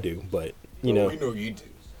 man. I do, but, we know you do.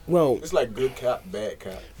 Well, it's like good cop, bad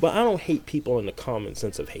cop. But I don't hate people in the common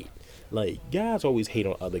sense of hate. Like, guys always hate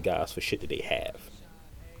on other guys for shit that they have.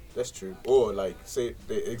 That's true. Or, like,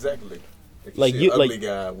 exactly. If like you see an ugly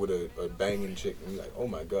guy with a banging chick, and you're like, oh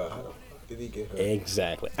my god, how the fuck did he get her?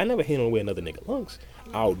 Exactly. I never hate on the way another nigga looks.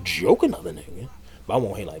 I'll joke another nigga, but I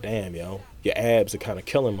won't hate like, damn, yo, your abs are kind of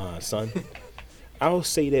killing mine, son. I'll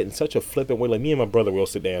say that in such a flippant way. Like, me and my brother will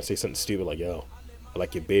sit down and say something stupid like, yo, I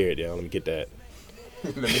like your beard, yo, let me get that.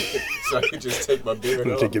 So I can just take my beard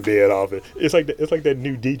off. Take your beard off it. It's like that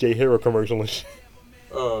new DJ Hero commercial and shit.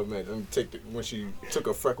 Oh man, let me take when she took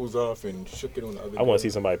her freckles off and shook it on the other. I want to see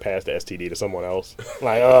somebody pass the STD to someone else.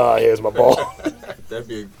 Like, here's my ball. That'd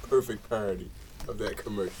be a perfect parody of that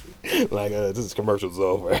commercial. Like, this commercial's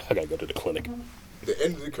over. I gotta go to the clinic. The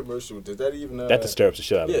end of the commercial, does that even... that disturbs the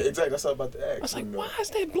shit out of me. Yeah, exactly. That's all about the act. I was like, why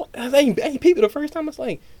is that black... I ain't people the first time. I was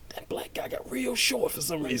like, that black guy got real short for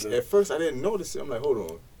some reason. At first, I didn't notice it. I'm like, hold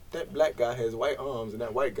on. That black guy has white arms, and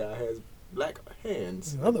that white guy has black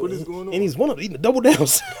hands. What is going on? And he's one of them eating the double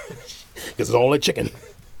downs. Because it's all that chicken.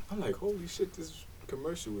 I'm like, holy shit, this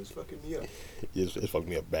commercial is fucking me up. It fucked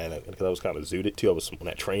me up bad. Because I was kind of zooted, too. I was on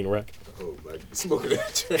that train wreck. Oh, like, smoking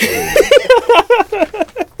that train.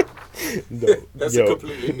 No, that's a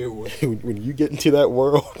completely new one. When you get into that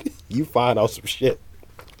world, you find out some shit.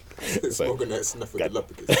 Smoking that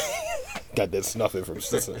snuffleupagus. Got that snuffing from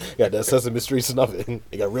Sesame. Got that Sesame Street snuffing.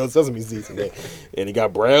 He got real sesame seeds in there. And he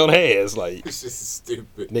got brown hairs. Like, it's just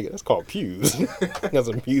stupid. Nigga, that's called pews. Got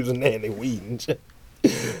some pews in there and they weed and shit.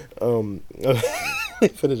 Let me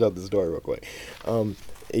finish out the story real quick.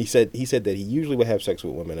 He said that he usually would have sex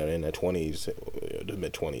with women in their 20s, the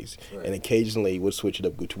mid-20s, right. And occasionally would switch it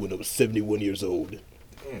up to when they was 71 years old.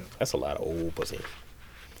 Damn. That's a lot of old pussy.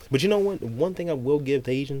 But you know what? One thing I will give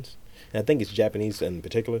to Asians, and I think it's Japanese in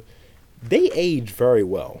particular, They age very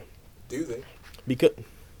well. Do they? Because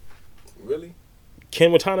Really?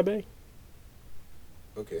 Ken Watanabe,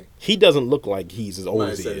 Okay. he doesn't look like he's as You old might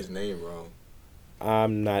as have he said is. his name wrong.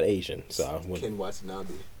 I'm not Asian, so Ken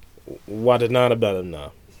Watanabe. Watanabe,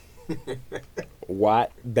 no.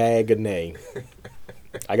 What bag of name?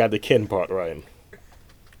 I got the Ken part right.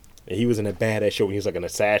 And he was in a badass show when he was like an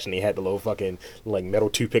assassin. He had the little fucking like metal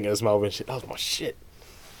toothpick in his mouth and shit. That was my shit.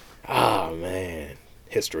 Ah man,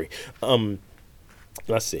 history.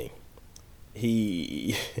 Let's see.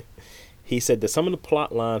 He said that some of the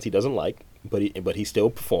plot lines he doesn't like, but he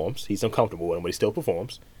still performs. He's uncomfortable with them, but he still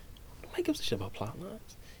performs. Nobody gives a shit about plot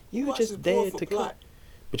lines. You were just dead to plot.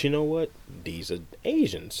 But you know what? These are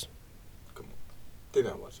Asians. Come on, they're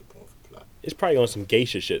not watching porn for plot. It's probably on some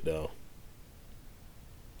geisha shit though.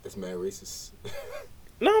 That's mad racist.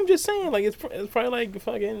 No, I'm just saying, like it's probably like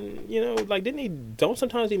fucking, you know, like don't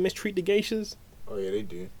sometimes they mistreat the geishas? Oh yeah, they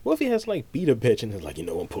do. What if he has like beat a bitch and is like, you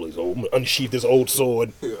know, I'm gonna unsheath this old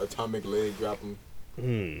sword. Atomic leg drop him.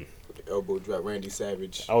 Put the elbow drop, Randy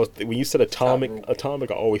Savage. When you said atomic,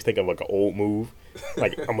 I always think of like an old move,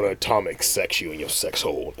 like I'm gonna atomic sex you in your sex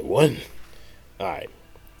hole. What? All right,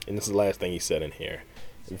 and this is the last thing he said in here,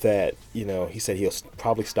 that you know he said he'll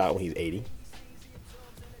probably stop when he's 80.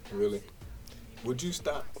 Really? Would you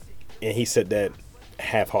stop? And he said that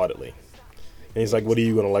half-heartedly. And he's like, what are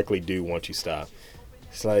you going to likely do once you stop?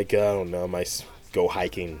 It's like, I don't know, I might go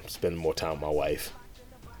hiking, spend more time with my wife.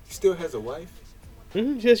 He still has a wife?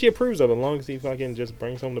 She approves of it as long as he fucking just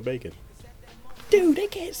brings home the bacon. Dude, they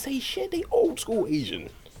can't say shit. They old school Asian.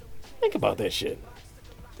 Think about that shit.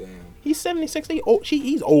 Damn. He's 76.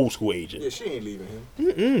 He's old school Asian. Yeah, she ain't leaving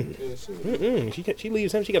him. Yeah, she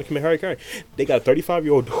leaves him. She got to commit Harry. They got a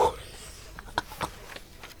 35-year-old daughter.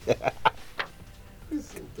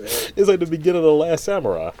 It's like the beginning of The Last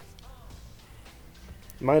Samurai.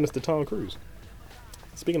 Minus the Tom Cruise.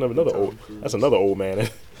 Speaking of another that's another old man.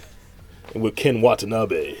 With Ken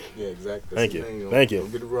Watanabe. Yeah, exactly. Thank you. Thank you.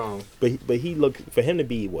 Don't get it wrong. But he looked, for him to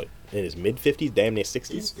be, what, in his mid-50s, damn near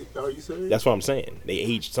 60s? Are you serious? That's what I'm saying.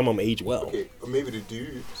 Some of them age well. Okay, or maybe the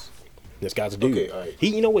dudes. This guy's a dude. Okay, all right.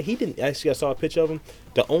 You know what? He didn't, actually, I saw a picture of him.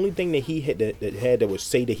 The only thing that he had that would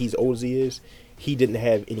say that he's old as he is, he didn't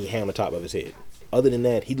have any hair on the top of his head. Other than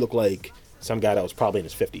that, he looked like some guy that was probably in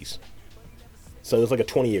his 50s. So it's like a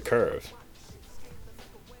 20-year curve.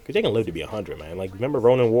 Because they can live to be 100, man. Like, remember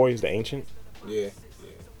Ronin Warriors, the Ancient? Yeah.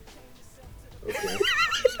 Okay.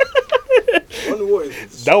 Ronin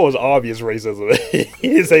Warriors. That was obvious racism. He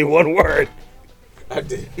didn't say one word. I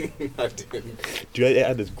didn't. Dude, I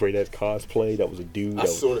had this great-ass cosplay that was a dude. I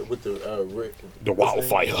saw it with the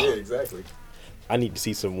wildfire. Yeah, exactly. I need to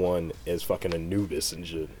see someone as fucking Anubis and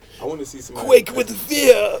shit. I want to see somebody. Quake with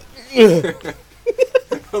fear!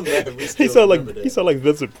 I'm mad He sound like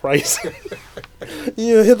Vincent Price.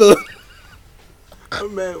 Yeah, hit the.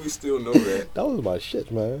 I'm mad we still know that. That was my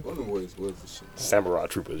shit, man. One of the Warriors was the shit. Samurai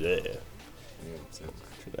Troopers, yeah. Samurai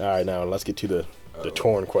Troopers. All right, now let's get to the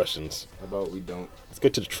Torn questions. How about we don't? Let's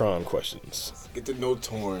get to the Tron questions. Let's get to know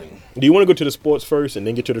Torn. Do you want to go to the sports first and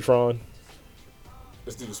then get to the Tron?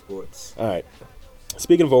 Let's do the sports. All right.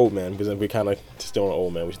 Speaking of old men, because we're kind of still on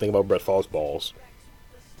old man, we should think about Brett Favre's balls.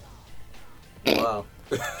 Wow.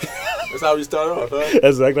 That's how we start off, huh?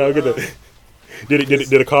 That's exactly how we get it.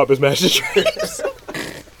 Did a carpet smash his drapes?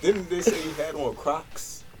 Didn't they say he had on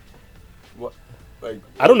Crocs? What? Like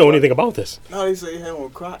I don't know anything about this. No, they say he had on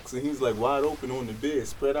Crocs and he was like wide open on the bed,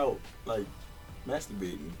 spread out, like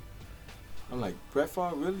masturbating. I'm like, Brett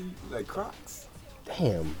Favre really like Crocs?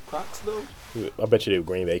 Damn. Crocs though? I bet you they were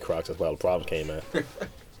Green Bay Crocs. That's why all the problems came in.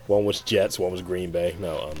 One was Jets, one was Green Bay.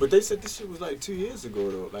 No, but they said this shit was like 2 years ago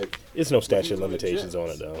though. Like, there's no statute of limitations on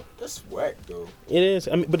it though. That's whack though. It is.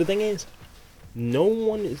 I mean, but the thing is, no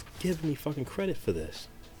one is giving me fucking credit for this.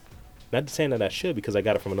 Not saying that I should because I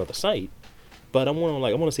got it from another site, but I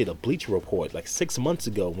want to say the Bleacher Report like 6 months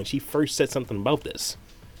ago when she first said something about this.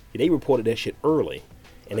 They reported that shit early,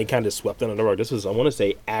 and they kind of swept it under the rug. This was, I want to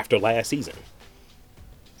say, after last season.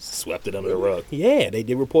 Swept it under the rug. Yeah, they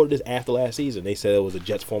reported this after last season. They said it was a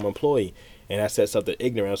Jets former employee, and I said something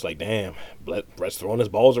ignorant. I was like, damn, Brett's throwing his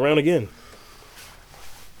balls around again.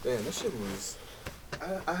 Damn, that shit was.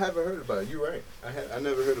 I haven't heard about it. You're right. I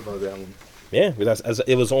never heard about that one. Yeah,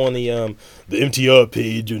 it was on the MTR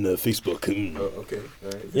page on the Facebook. Oh, okay. All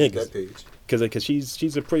right. Yeah, that page. Because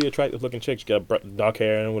she's a pretty attractive looking chick. She got dark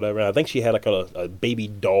hair and whatever. I think she had like a baby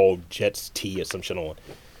doll Jets tee or some shit on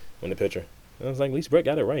the picture. I was like, at least Brett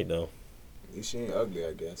got it right, though. At least she ain't ugly,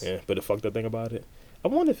 I guess. Yeah, but the fucked up thing about it, I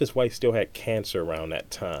wonder if his wife still had cancer around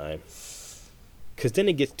that time. Because then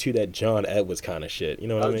it gets to that John Edwards kind of shit. You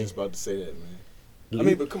know what I mean? I was just about to say that, man. I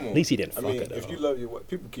mean, but come on. At least he didn't fuck her, though. If you love your wife,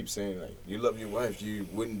 people keep saying, like, you love your wife, you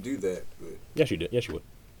wouldn't do that. But yes, you did. Yes, you would.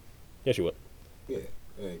 Yes, you would. Yeah.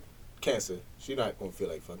 Like, cancer, she not going to feel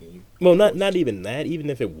like fucking you. Well, not even that. Even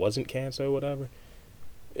if it wasn't cancer or whatever.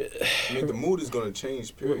 I mean, the mood is going to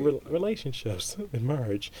change, period. Relationships and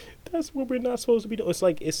marriage. That's what we're not supposed to be doing. It's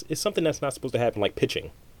like, it's something that's not supposed to happen, like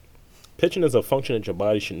pitching. Pitching is a function that your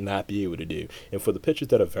body should not be able to do. And for the pitchers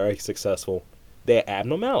that are very successful, they're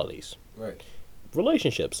abnormalities. Right.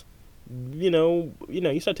 Relationships. You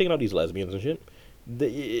start taking out these lesbians and shit.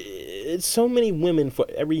 It's so many women for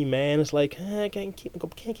every man. It's like, I can't keep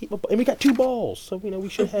my ball. And we got 2 balls. So, we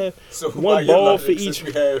should have one ball for each. Since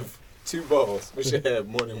we have 2 balls, we should have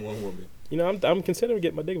more than one woman. I'm considering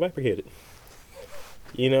getting my dick vibrated.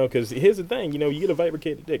 Because here's the thing. You get a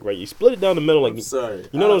vibrated dick, right? You split it down the middle. Like, I'm sorry.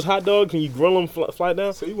 Those hot dogs when you grill them fly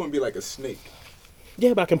down? So you want to be like a snake.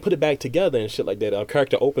 Yeah, but I can put it back together and shit like that. I'll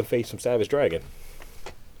character open face from Savage Dragon.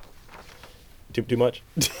 Too much?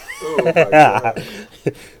 Oh my God.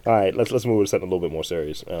 All right, let's move to something a little bit more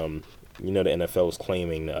serious. The NFL is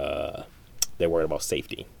claiming they're worried about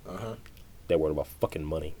safety. They're worried about fucking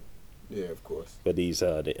money. Yeah, of course. But these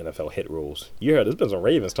the NFL hit rules. You heard there's been some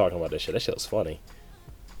Ravens talking about that shit. That shit was funny.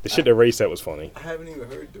 The shit that Ray said was funny. I haven't even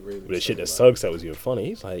heard the Ravens. But the shit that Suggs said was even funny.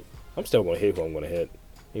 He's like, I'm still going to hit who I'm going to hit.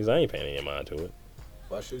 He's like, I ain't paying any mind to it.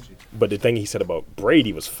 Why should you? But the thing he said about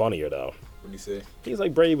Brady was funnier, though. What'd he say? He's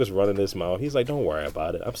like, Brady was running his mouth. He's like, don't worry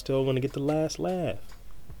about it. I'm still going to get the last laugh.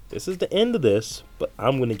 This is the end of this, but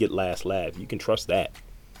I'm going to get last laugh. You can trust that.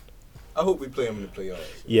 I hope we play him in the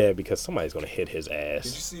playoffs. Yeah, because somebody's going to hit his ass.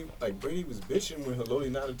 Did you see, Brady was bitching when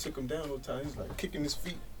Haloti Nada took him down all the time? He's, kicking his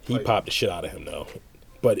feet. He popped the shit out of him, though.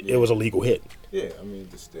 But it was a legal hit. Yeah,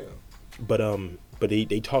 but still. But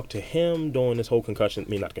they talked to him during this whole concussion,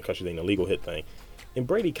 not concussion thing, the legal hit thing. And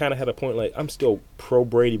Brady kind of had a point, like, I'm still pro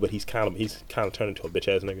Brady, but he's kind of turned into a bitch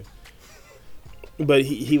ass nigga. But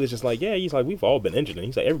he was just like, yeah, he's like, we've all been injured. And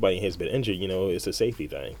he's like, everybody has been injured, it's a safety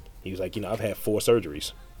thing. He was like, I've had 4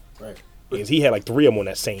 surgeries. Right. Because he had 3 of them on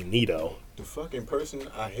that same knee, though. The fucking person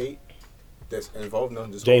I hate that's involved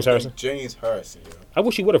in this James Harrison? James Harrison, I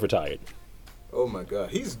wish he would have retired. Oh my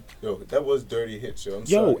God, that was dirty hits, yo. I'm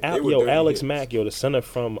sorry. Alex Mack, the center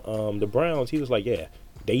from the Browns, he was like, yeah,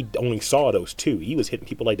 they only saw those 2. He was hitting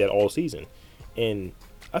people like that all season, and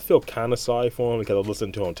I feel kind of sorry for him because I was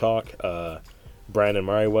listening to him talk. Brandon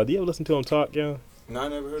Murray, do you ever listen to him talk, yo? No, I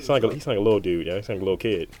never heard. He's like a little dude, yeah. He's like a little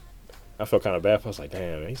kid. I felt kind of bad. I was like,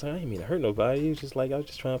 damn. Man. He's like, I didn't mean to hurt nobody. He was just like, I was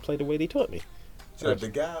just trying to play the way they taught me. So the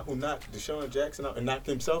guy who knocked Deshaun Jackson out and knocked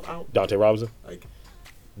himself out, Dante Robinson,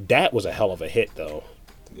 that was a hell of a hit, though.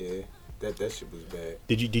 Yeah, that shit was bad.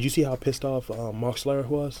 Did you see how pissed off Mark Slaughter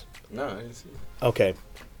was? No, I didn't see it. Okay,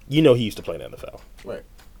 he used to play in the NFL, right?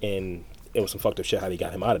 And it was some fucked up shit how they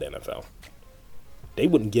got him out of the NFL. They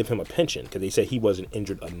wouldn't give him a pension because they said he wasn't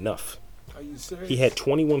injured enough. Are you serious? He had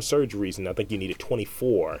 21 surgeries, and I think you needed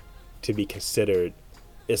 24 to be considered.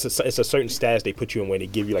 It's a certain status they put you in where they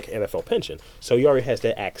give you like an NFL pension. So he already has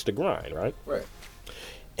that axe to grind, right? Right.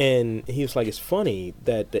 And he was like, it's funny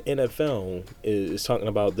that the NFL is talking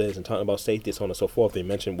about this and talking about safety, so on and so forth. They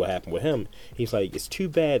mentioned what happened with him. He's like, it's too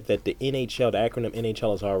bad that the NHL, the acronym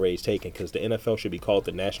NHL, is already taken because the NFL should be called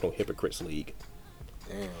the National Hypocrites League.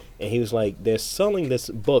 Damn. And he was like, they're selling this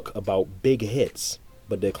book about big hits,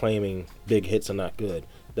 but they're claiming big hits are not good.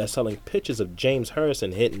 They're selling pictures of James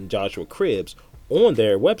Harrison hitting Joshua Cribbs on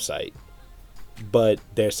their website, but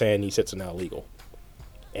they're saying these hits are now legal.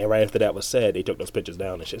 And right after that was said, they took those pictures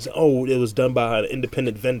down and shit. Said, oh, it was done by an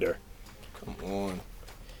independent vendor. Come on.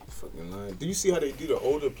 Fucking lying. Do you see how they do the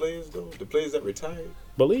older players, though? The players that retired?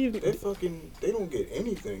 They don't get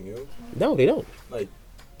anything, yo. No, they don't.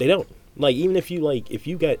 They don't. Even if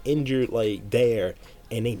you got injured, there,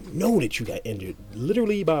 and they know that you got injured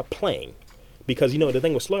literally by playing. Because, the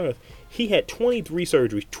thing with Slurf, he had 23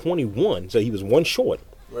 surgeries, 21, so he was one short.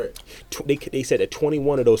 Right. They said that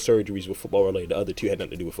 21 of those surgeries were football related. The other 2 had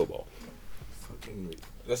nothing to do with football.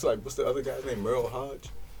 That's what's the other guy's name? Merle Hodge?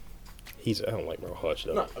 I don't like Merle Hodge,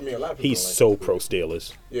 though. No, a lot of people he's so pro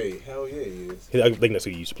Steelers. Yeah, hell yeah, he is. I think that's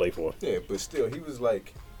who he used to play for. Yeah, but still, he was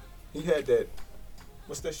he had that,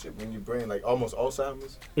 what's that shit when your brain, almost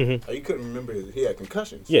Alzheimer's? Mm-hmm. You couldn't remember he had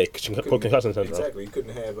concussions. Yeah, concussion syndrome. Exactly. He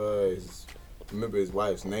couldn't have remember his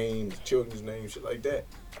wife's name, his children's name, shit like that.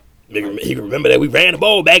 He can remember that we ran the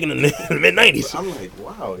ball back in the mid-90s. I'm like,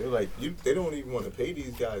 wow. They're they don't even want to pay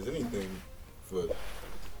these guys anything for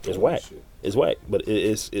it's whack. Shit. It's whack. But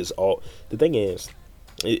it's all. The thing is,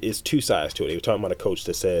 it's 2 sides to it. They were talking about a coach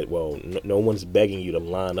that said, well, no one's begging you to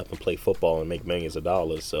line up and play football and make millions of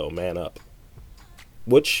dollars, so man up.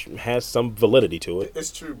 which has some validity to it.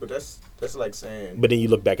 It's true, but that's like saying. But then you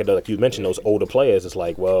look back at like you mentioned those older players. It's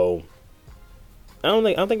like, well, I don't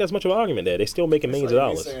think that's much of an argument there. They're still making millions of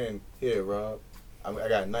dollars. Saying, here, Rob, I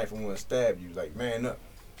got a knife. I want to stab you. Like, man up.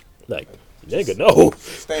 Like, nigga, no.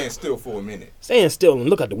 Stand still for a minute. Stand still and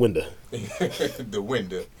look out the window. The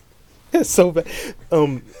window. That's so bad.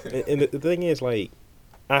 And the thing is, like,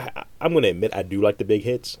 I'm gonna admit I do like the big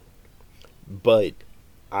hits, but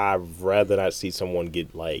I'd rather not see someone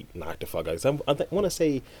get like knocked the fuck out. I want to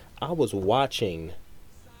say I was watching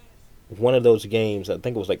one of those games. I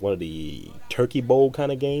think it was like one of the Turkey Bowl kind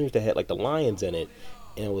of games that had like the Lions in it,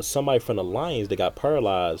 and it was somebody from the Lions that got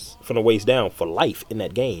paralyzed from the waist down for life in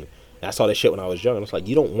that game. And I saw that shit when I was young, and it's like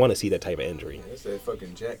you don't want to see that type of injury. That's that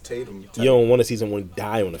fucking Jack Tatum. You don't want to see someone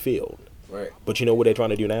die on the field. Right. But you know what they're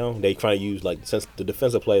trying to do now? They trying to use, like, since the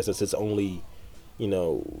defensive players, since it's only,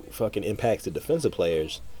 fucking impacts the defensive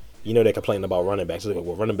players, they're complaining about running backs. It's like,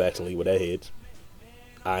 well, running backs can leave with their heads.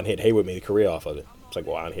 Iron Head Hayward made a career off of it. It's like,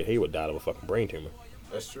 well, Iron Head Hayward died of a fucking brain tumor.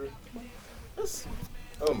 That's true.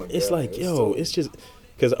 Oh my god. It's like, it's just,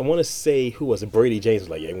 because I want to say, who was it? Brady James was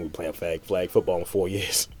like, yeah, we're playing flag football in 4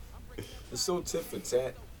 years. It's so tit for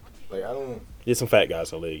tat. Like, I don't. There's some fat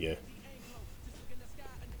guys in the league, yeah.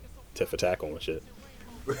 Tit for tackle and shit.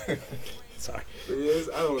 Sorry. But yeah,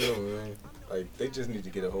 I don't know, man. Like, they just need to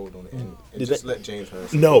get a hold on it and just let James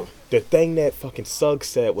Harrison. No, the thing that fucking Suggs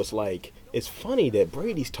said was like, it's funny that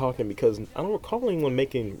Brady's talking because I don't recall anyone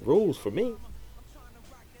making rules for me.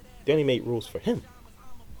 They only made rules for him.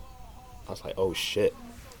 I was like, oh shit.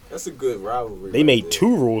 That's a good rivalry. They made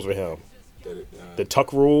 2 rules for him. The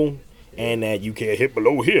tuck rule and that you can't hit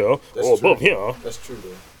below here or above here. That's true,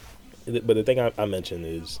 though. But the thing I mentioned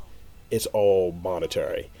is it's all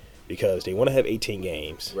monetary because they want to have 18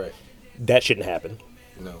 games. Right. That shouldn't happen.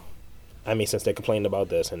 No. I mean, since they're complaining about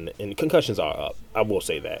this, and concussions are up. I will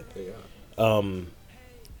say that. They are.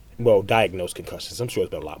 Well, diagnosed concussions. I'm sure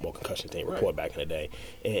there's been a lot more concussions than reported back in the day.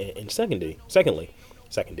 And secondly,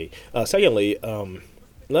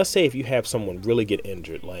 let's say if you have someone really get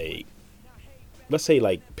injured, like, let's say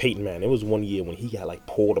like Peyton Manning. It was one year when he got like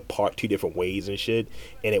pulled apart 2 different ways and shit,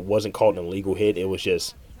 and it wasn't called an illegal hit. It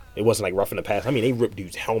wasn't like roughing the pass. I mean, they ripped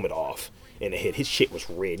dude's helmet off in the hit. His shit was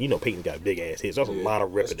red. Peyton got big ass hits. There's a lot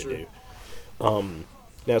of ripping to do.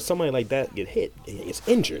 Now somebody like that get hit and gets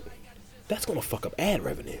injured. That's gonna fuck up ad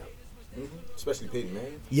revenue. Mm-hmm. Especially Peyton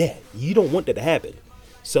Manning. Yeah, you don't want that to happen.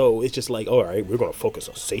 So it's just like, all right, we're gonna focus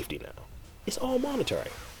on safety now. It's all monetary.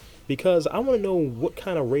 Because I want to know what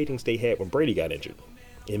kind of ratings they had when Brady got injured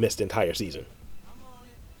and missed the entire season.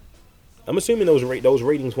 I'm assuming those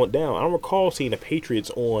ratings went down. I don't recall seeing the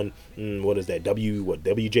Patriots on what is that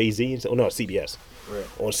WJZ? Oh no, CBS. Right.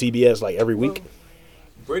 On CBS like every week.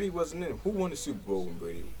 Brady wasn't in. Who won the Super Bowl when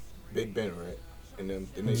Brady? Big Ben, right? And then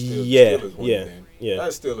they still Steelers won then.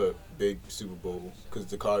 That's still a big Super Bowl because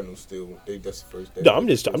the Cardinals that's the first. No, I'm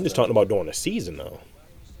just talking about during the season though.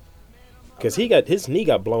 Because his knee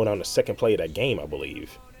got blown out in the second play of that game, I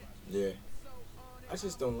believe. Yeah. I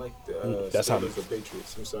just don't like the Steelers or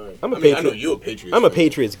Patriots. I'm sorry. I know you're a Patriots I'm a fan.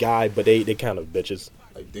 Patriots guy, but they kind of bitches.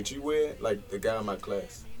 Like, did you wear like the guy in my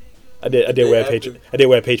class? I did wear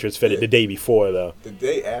a Patriots fit the day before though. The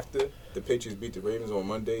day after the Patriots beat the Ravens on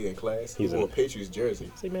Monday in class, he wore a Patriots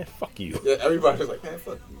jersey. Say, man, fuck you. Yeah, everybody was like, man,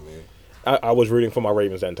 fuck you, man. I was rooting for my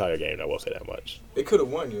Ravens that entire game. I won't say that much. They could have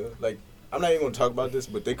won, Like, I'm not even going to talk about this,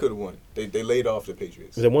 but they could have won. They laid off the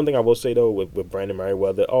Patriots. The one thing I will say though with Brandon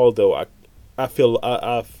Merriweather, although I feel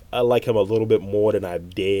I like him a little bit more than I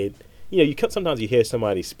did. Sometimes you hear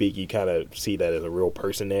somebody speak, you kind of see that as a real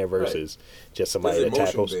person there versus just somebody that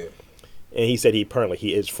tackles. There. And he said he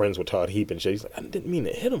is friends with Todd Heap and shit. He's like, I didn't mean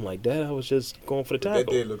to hit him like that. I was just going for the tackle.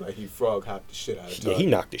 That did look like he frog hopped the shit out of Todd. Yeah, he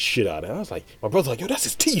knocked the shit out of him. I was like, my brother's like, yo, that's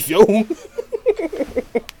his teeth, yo.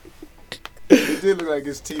 It did look like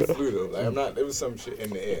his teeth flew though. Like there was some shit in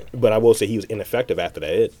the air. But I will say he was ineffective after that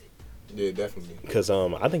hit. Yeah, definitely. Because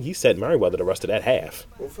I think he set Merriweather the rest of that half.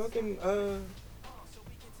 Well, fucking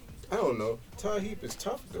I don't know. Todd Heap is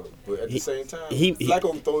tough though, but at the same time,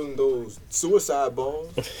 Flacco throwing those suicide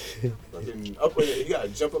balls. Fucking he got to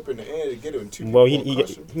jump up in the air to get him two. Well, he got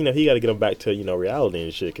to get him back to reality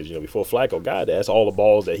and shit. Because before Flacco got that's all the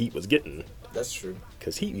balls that Heap was getting. That's true.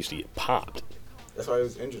 Because he used to get popped. That's why he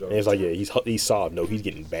was injured. And it's like, yeah, he's soft. No, he's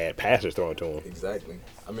getting bad passes thrown to him. Exactly.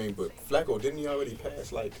 I mean, but Flacco, didn't he already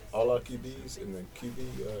pass like all our QBs in the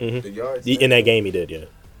QB the yards? In that game, he did, yeah.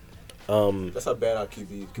 That's how bad our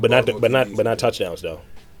QB. But not touchdowns though.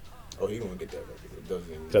 Oh, he gonna get that record. It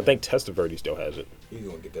doesn't. Because I think Testaverde still has it. He's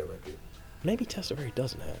gonna get that record. Maybe Testaverde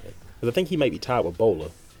doesn't have it. Because I think he might be tied with Bola.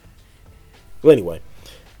 Well, anyway,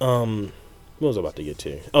 What was I about to get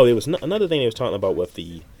to? Oh, it was another thing they was talking about with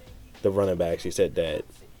the running backs. He said that,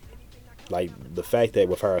 like, the fact that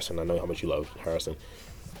with Harrison, I know how much you love Harrison.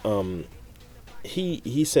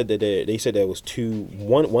 He said that they said there was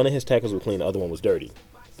one of his tackles was clean, the other one was dirty.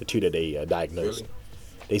 The two that they diagnosed. Really?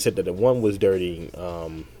 They said that the one was dirty,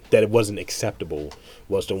 that it wasn't acceptable,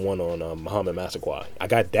 was the one on Muhammad Massaquoi. I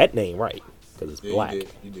got that name right because it's black.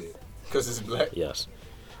 You did. Because it's black? Yes.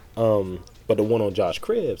 But the one on Josh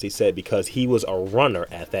Cribbs, he said because he was a runner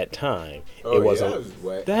at that time, it wasn't. That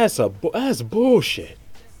was whack. That's bullshit.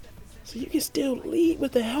 So you can still lead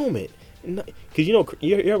with the helmet. Because you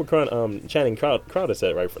heard what Channing Crowder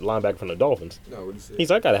said, right? For linebacker from the Dolphins. No, what he said? He's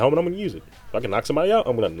like, I got a helmet, I'm going to use it. If I can knock somebody out,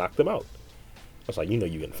 I'm going to knock them out. I was like, you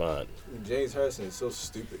can find. James Harrison is so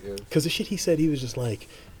stupid, yo. Because the shit he said, he was just like,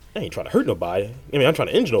 I ain't trying to hurt nobody. I mean, I'm trying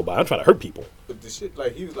to injure nobody. I'm trying to hurt people. But the shit,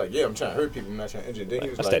 like, he was like, yeah, I'm trying to hurt people, I'm not trying to injure. Then he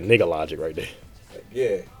was That's like, that nigga logic right there. Like,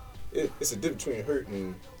 yeah, it's a difference between hurt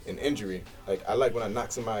and injury. Like, I like when I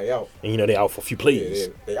knock somebody out. And they out for a few plays.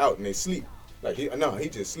 Yeah, they out and they sleep. Like, he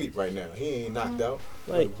just sleep right now. He ain't knocked out.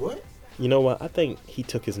 Like, what? You know what? I think he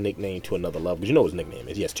took his nickname to another level. Because you know what his nickname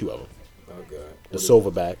is. He has two of them. Oh, God. The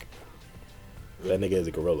Silverback. Really? That nigga is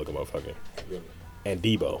a gorilla-looking motherfucker. Really? And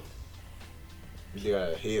Debo. You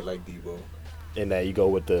got a head like Debo. And now you go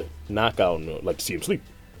with the knockout and like to see him sleep.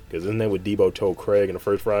 Because isn't that what Debo told Craig in the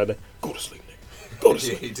first Friday? Go to sleep, nigga. Go to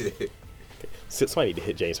sleep. Yeah, he did. Okay. Somebody need to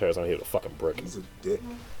hit James Harrison on here with a fucking brick. He's a dick.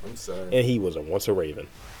 I'm sorry. And he was once a Raven.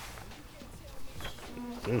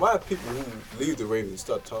 Why people who leave the Ravens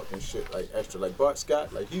start talking shit like extra? Like Bart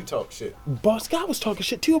Scott, like you talk shit. Bart Scott was talking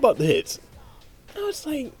shit too about the hits. I was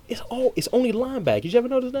like, it's only linebackers. You ever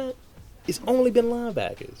notice that? It's only been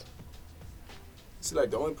linebackers. See,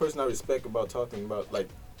 like the only person I respect about talking about like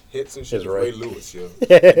hits and shit is Ray Lewis, yo.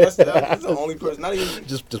 That's the only person. Not even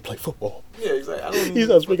just play football. Yeah, he's like, I don't. He's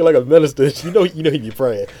not speaking like a minister. You know he be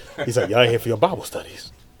praying. He's like, y'all here for your Bible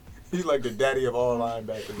studies. He's like the daddy of all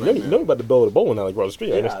linebackers. You know about to build a bowling alley across the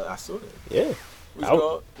street. Yeah, I saw that. Yeah.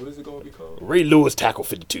 What is it going to be called? Ray Lewis Tackle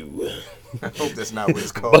 52. I hope that's not what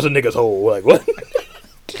it's called. Bust a nigga's hole. Like, what?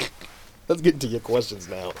 Let's get into your questions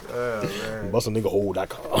now. Oh, man.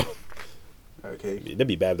 BustANiggaHole.com. Okay. That'd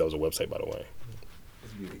be bad if that was a website, by the way.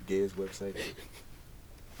 This would be the gayest website.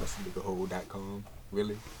 BustANiggaHole.com.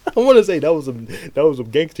 Really? I want to say that was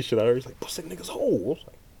some gangster shit I heard. It's like, bust a nigga's hole.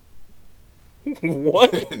 I was like,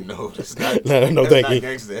 what? No, that's not. No, that's thank not you.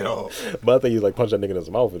 gangster at all. But I think he's like punch that nigga in his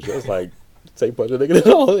mouth and shit. It's like, say punch that nigga in his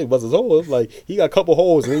mouth. He bust his hole. It's like, he got a couple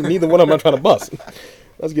holes and neither one of them I'm trying to bust.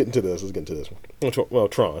 Let's get into this. Well,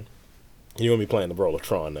 Tron. You're going to be playing the role of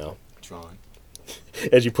Tron now. Tron.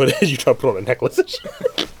 As you try to put on a necklace.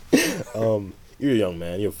 You're a young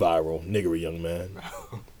man. You're viral, niggery young man.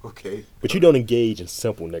 Okay. But you don't engage in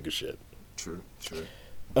simple nigger shit. True.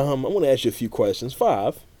 I want to ask you a few questions.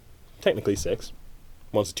 5. Technically 6.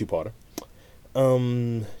 One's a 2-parter.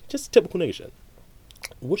 Just typical nigga shit.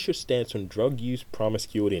 What's your stance on drug use,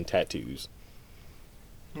 promiscuity, and tattoos?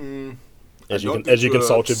 As you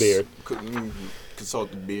consult your beard. Consult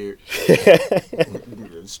the beard.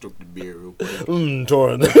 Stroke the beard real quick.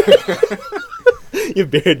 Torn. Your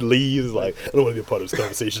beard leaves like, I don't want to be a part of this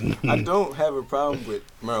conversation. I don't have a problem with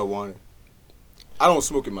marijuana. I don't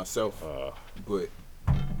smoke it myself, but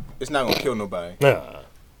it's not gonna kill nobody. Nah.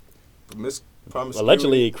 But promiscuity.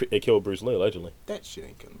 Allegedly, it killed Bruce Lee. Allegedly. That shit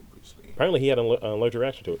ain't killing Bruce Lee. Apparently, he had an allergic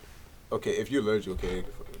reaction to it. Okay, if you're allergic, okay.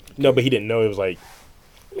 No, but he didn't know. It was like,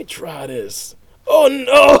 let me try this. Oh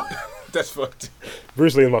no! That's fucked.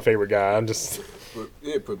 Bruce Lee is my favorite guy. I'm just.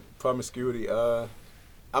 But promiscuity.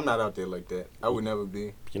 I'm not out there like that. I would never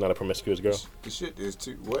be. You're not a promiscuous girl. The shit is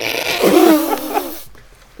too what?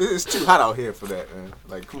 It's too hot out here for that, man.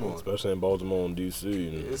 Like, come on. Especially in Baltimore and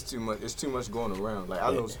DC. It's too much. It's too much going around. Like,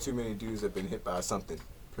 I know too many dudes have been hit by something.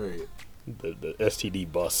 Period. The STD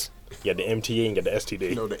bus. You got the MTA and got the STD.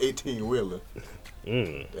 You know, the 18-wheeler.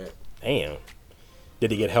 Damn.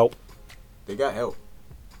 Did they get help? They got help.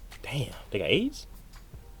 Damn. They got AIDS?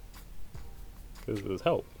 Because it was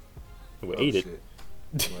help. They were aided.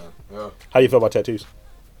 Well, How do you feel about tattoos?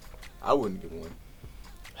 I wouldn't get one.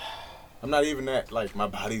 I'm not even that, like, my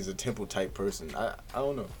body's a temple type person. I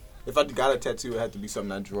don't know. If I got a tattoo, it had to be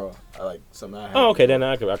something I draw. I like something I have. Oh, okay, then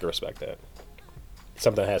I can respect that.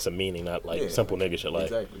 Something that has some meaning, not like simple nigga shit like.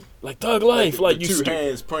 Exactly. Like Thug Life, like the you two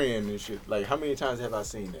hands praying and shit. Like, how many times have I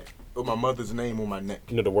seen that? With my mother's name on my neck.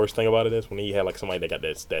 You know the worst thing about it is when you had like somebody that got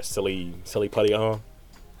that silly putty on.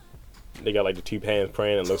 They got like the two hands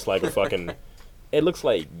praying. It looks like a fucking. It looks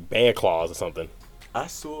like bear claws or something. I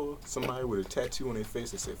saw somebody with a tattoo on their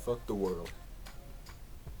face that said "fuck the world."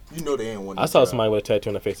 You know they ain't one. I saw somebody with a tattoo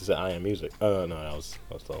on their face that said "I am music." No, that was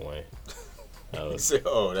Lil Wayne. He said,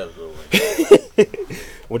 "Oh, that was over."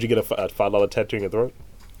 Would you get a $5 tattoo in your throat?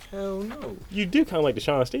 Hell no. You do kind of like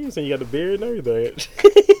Deshaun Stevenson. You got the beard and everything.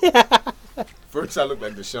 First, I looked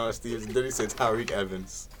like Deshaun Stevenson. Then he said Tyreek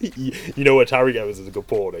Evans. You know what? Tyreek Evans is a good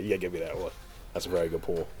pull. Though. You gotta give me that one. That's a very good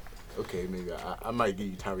pull. Okay, maybe I might give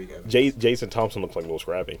you Tyreek Evans. Jason Thompson looks like a little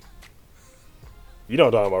scrappy. You know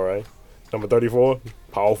what I'm talking about, right? Number 34,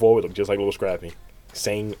 power forward, look just like a little scrappy.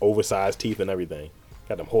 Same oversized teeth and everything.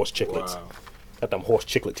 Got them horse chiclets. Wow. Got them horse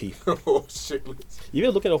chiclet teeth. Horse chiclets. You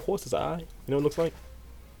ever look at a horse's eye? You know what it looks like?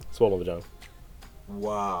 Swollen vagina.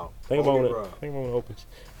 Wow. Think about when it opens.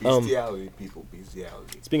 Bestiality, people.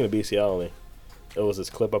 Bestiality. Speaking of bestiality, there was this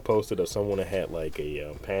clip I posted of someone that had like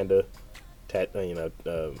a panda,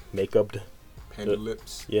 makeup. Panda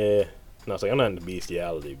lips. Yeah. And I was like, I'm not into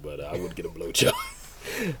bestiality, but I would get a blowjob.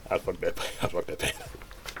 I fuck that panda.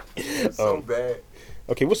 It's so bad.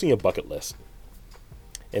 Okay, what's in your bucket list?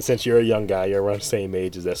 And since you're a young guy, you're around the same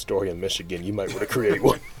age as that story in Michigan, you might want to create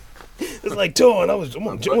one. It's like, Torn, I want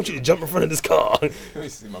you to jump in front of this car. Let me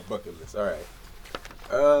see my bucket list. All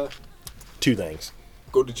right. 2 things.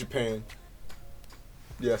 Go to Japan.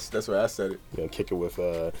 Yes, that's why I said it. You gonna kick it with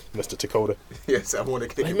Mr. Dakota? Yes, I want to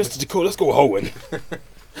kick Hey, it. Mr. Dakota, let's go hoeing.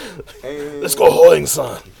 And Let's go hoeing,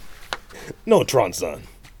 son. No, Tron, son.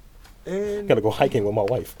 And Gotta go hiking with my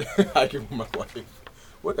wife. hiking with my wife.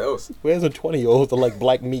 What else? Where's a 20-year-old that like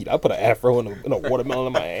black meat? I put an afro and a watermelon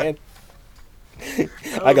in my hand.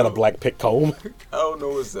 I got a black pick comb. I don't know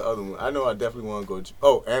what's the other one. I know I definitely want to go.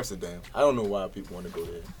 Oh, Amsterdam. I don't know why people want to go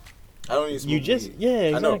there. I don't even smoke weed. Yeah,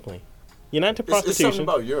 exactly. You're not into It's prostitution. something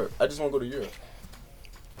about Europe. I just want to go to Europe.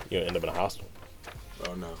 You'll end up in a hostel.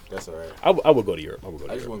 Oh no, that's all right. I would go to Europe.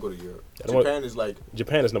 I just want to go to Europe.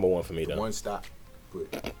 Japan is number 1 for me, though. One stop,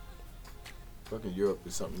 but fucking Europe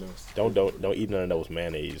is something else. Don't eat none of those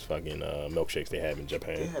mayonnaise fucking milkshakes they have in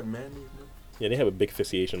Japan. They have mayonnaise, man. Yeah, they have a big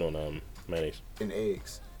fixation on mayonnaise. And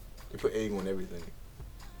eggs. They put egg on everything.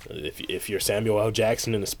 If you're Samuel L.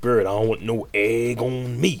 Jackson in the spirit, I don't want no egg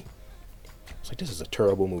on me. It's like, this is a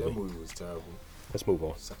terrible movie. That movie was terrible. Let's move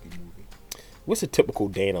on. Sucky movie. What's a typical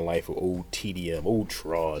day in the life of old TDM, old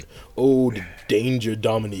Trod, old Danger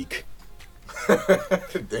Dominique?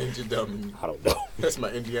 Danger Dominique. I don't know. That's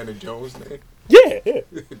my Indiana Jones name. Yeah.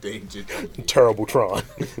 Danger Dominique. Terrible Tron.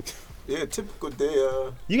 Yeah, typical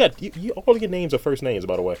day. You got you all your names are first names,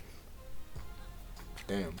 by the way.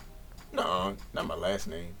 Damn. No, not my last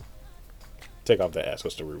name. Take off the S.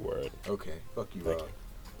 What's the root word? Okay. Fuck you, Thank Rob. you.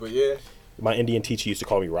 But yeah. My Indian teacher used to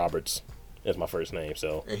call me Roberts. That's my first name,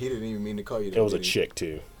 so. And he didn't even mean to call you that. It was a did he? chick,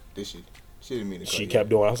 too. Did she? She didn't mean to call She you kept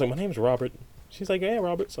that. doing it. I was like, my name's Robert. She's like, yeah,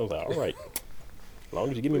 Robert. So I was like, all right. As long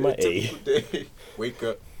as you give me my A. Typical day. Wake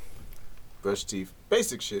up. Brush teeth.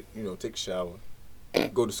 Basic shit. Take a shower.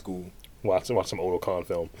 Go to school. Watch some Odo Khan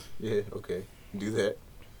film. Yeah, okay. Do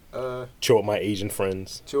that. Chill with my Asian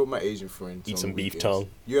friends. Chill with my Asian friends. Eat on some the beef weekends. tongue.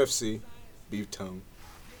 UFC. Beef tongue.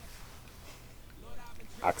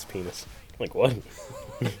 Ox penis. Like, what?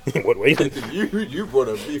 What way? You brought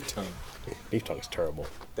up beef tongue. Beef tongue is terrible.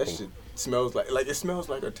 That shit smells like it smells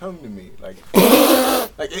like a tongue to me. Like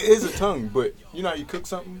it is a tongue, but you know how you cook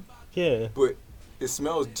something? Yeah. But it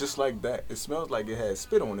smells just like that. It smells like it has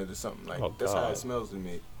spit on it or something. Like Oh, that's how God. it smells to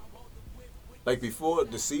me. Like before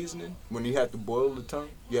the seasoning, when you have to boil the tongue,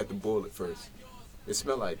 you have to boil it first. It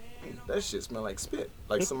smell like that shit smell like spit,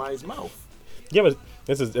 like somebody's mouth. Yeah, but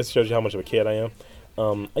this shows you how much of a kid I am.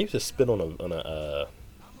 I used to spit on a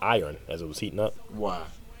iron as it was heating up, Why?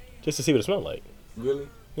 just to see what it smelled like. Really?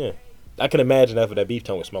 Yeah, I can imagine that's what that beef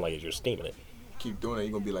tongue would smell like as you're steaming it. Keep doing it,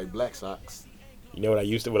 you're gonna be like Black Socks. You know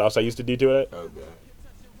what else I used to do to it? Oh god.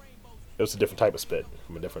 It was a different type of spit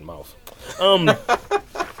from a different mouth.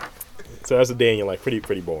 So that's a day in your life,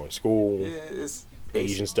 pretty boring. School, Yeah, it's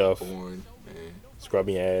Asian stuff, boring, man.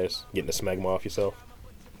 scrubbing your ass, getting the smegma off yourself.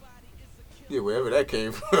 Yeah, wherever that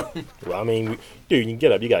came from. Well, I mean, dude, you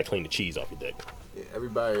get up, you gotta clean the cheese off your dick. Yeah,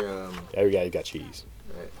 everybody. Every guy got cheese.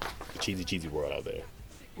 Right. The cheesy world out there.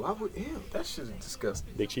 Why would that shit is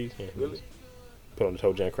disgusting. Big cheese, yeah. Really? Put on the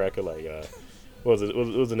toe jam cracker, like what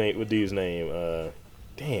was the name? What dude's name?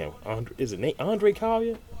 Damn, is it Andre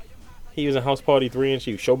Collier? He was in House Party 3 and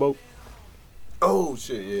she was Showboat. Oh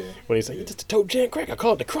shit, yeah. When he's like, it's just a toe jam cracker, I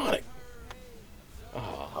call it the Chronic.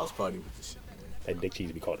 House party with this shit, man. That dick cheese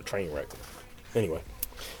would be called a train wreck. Anyway,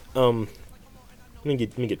 let me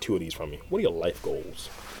get 2 of these from you. What are your life goals?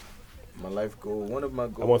 My life goal, one of my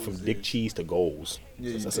goals. I went from dick is- cheese to goals.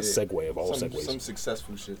 Yeah, That's you a did. segue of all segues. Some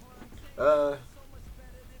successful shit. I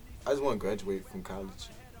just want to graduate from college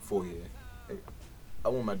 4 year. I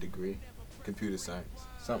want my degree, computer science,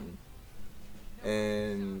 something.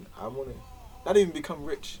 And I want to not even become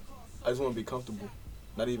rich. I just want to be comfortable.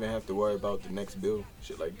 Not even have to worry about the next bill,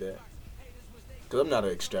 shit like that. Cause I'm not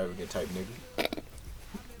an extravagant type nigga.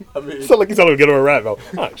 I mean, sound like you sound like get on a rap though.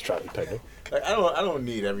 I'm not extravagant type nigga. Like I don't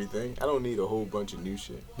need everything. I don't need a whole bunch of new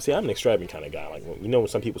shit. See, I'm an extravagant kind of guy. Like, you know, when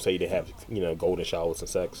some people say they have, you know, golden showers and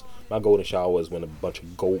sex. My golden shower is when a bunch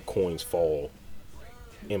of gold coins fall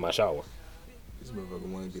in my shower. This motherfucker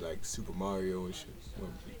want to be like Super Mario and shit.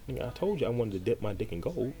 Yeah, I told you I wanted to dip my dick in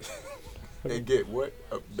gold. And get what?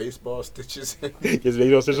 Baseball stitches? Get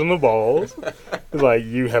baseball stitches on the balls. It's like,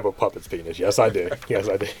 you have a puppet's penis. Yes, I did. Yes,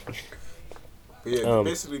 I did. But yeah,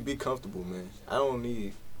 basically be comfortable, man. I don't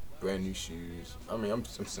need brand new shoes. I mean, I'm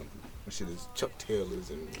simple. My shit is Chuck Taylors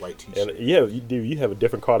and white t-shirts. And yeah, you do. You have a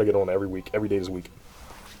different cardigan on every week, every day this week.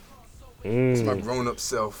 It's my grown-up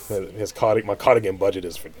self. My cardigan budget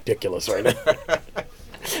is ridiculous right now.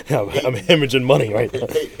 I'm hemorrhaging money right now.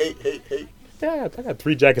 Hey. Yeah, I got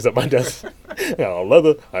 3 jackets at my desk. I got a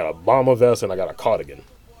leather, I got a bomber vest, and I got a cardigan.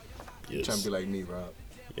 Yes. You're trying to be like me, Rob.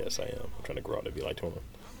 Yes, I am. I'm trying to grow out to be like Tuna.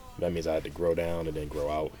 That means I had to grow down and then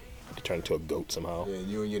grow out to turn into a goat somehow. Yeah,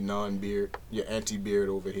 you and your non-beard, your anti-beard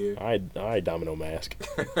over here. All right, Domino Mask.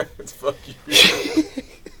 Fuck you.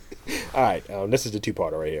 All right, this is the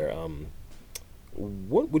 2-parter right here.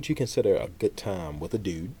 What would you consider a good time with a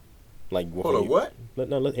dude? Like, hold on, what?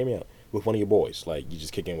 Hear me out. With one of your boys, like you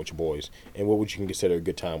just kick in with your boys, and what would you consider a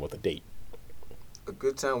good time with a date? A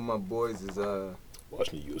good time with my boys is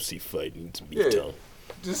watching the UFC fight and eat some beef tongue.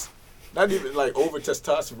 Just not even like over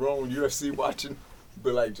testosterone UFC watching,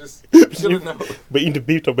 but like just chilling out. But eating the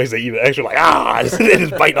beef tongue basically even extra like they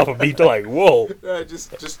just biting off a beef tongue like whoa. Yeah,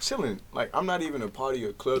 just chilling. Like I'm not even a party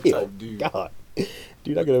or club type dude. God.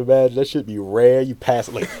 Dude, I can imagine that shit be rare. You pass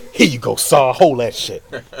it like, here you go, saw, hold that shit.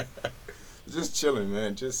 Just chilling,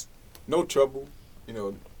 man. Just no trouble. You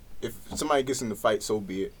know, if somebody gets in the fight, so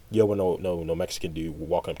be it. Yo, no Mexican dude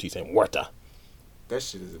walking up to you saying "Muerta." That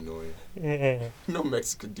shit is annoying. No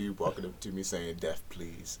Mexican dude walking up to me saying "death,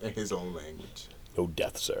 please" in his own language. No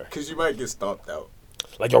death, sir. Cause you might get stomped out.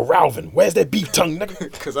 Like, yo, Ralvin, where's that beef tongue,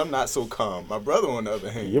 nigga? Cause I'm not so calm. My brother, on the other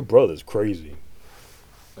hand, your brother's crazy.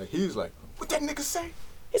 Like he's like, what that nigga say?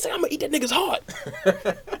 He said, I'm gonna eat that nigga's heart.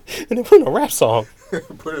 And then put in a rap song.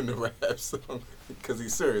 Put in the rap song. Because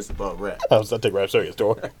he's serious about rap. I take rap serious,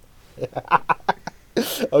 though.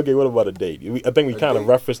 Okay, what about a date? I think we kind of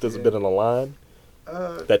referenced this a bit in the line.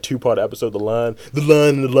 That 2-part episode, the line,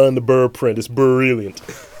 the bird print. It's brilliant.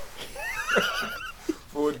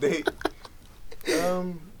 For a date,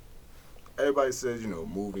 everybody says,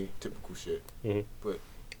 movie, typical shit. Mm-hmm. But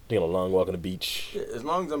taking a long walk on the beach. Yeah, as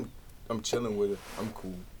long as I'm chilling with her, I'm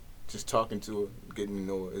cool. Just talking to her, getting to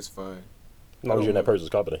know her, it's fine. As long as you're in that person's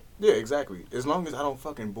company. Yeah, exactly. As long as I don't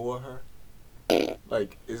fucking bore her.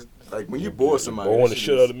 Like, it's like when you bore somebody. Boring the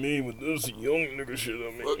shit out of me with this young nigga shit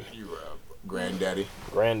on me. Fuck you, Granddaddy.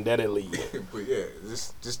 Granddaddy Lee. But yeah,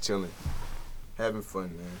 just chilling. Having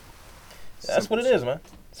fun, man. That's what it is, man.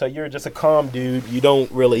 So you're just a calm dude. You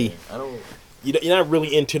don't really. You're not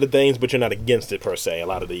really into the things, but you're not against it per se. A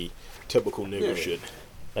lot of the typical nigger shit.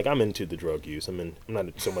 Like, I'm into the drug use. I'm not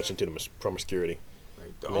so much into the promiscuity.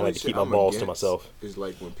 Like, I like to keep my balls to myself. Is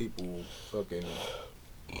like when people fucking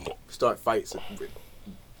start fights with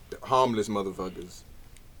harmless motherfuckers,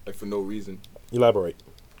 like for no reason. Elaborate.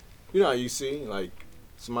 You know how you see like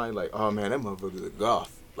somebody like, oh man, that motherfucker's a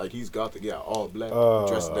goth. Like he's got to get all black,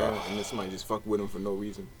 dressed down, and then somebody just fuck with him for no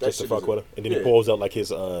reason. Just to fuck with him, and then he pulls out like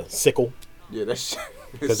his sickle. Yeah, that shit.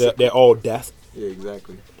 Because they're all death. Yeah,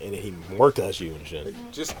 exactly. And he murkers you and shit.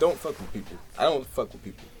 Like, just don't fuck with people. I don't fuck with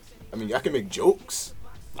people. I mean, I can make jokes.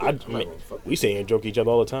 We say and joke each other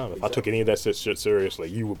all the time. If I took any of that shit seriously,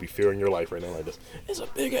 you would be fearing your life right now like this. There's a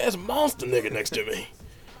big ass monster nigga next to me.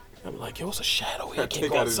 I'm like, yo, it's a shadow here. I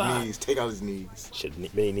can't go outside. Take out his knees. Shit,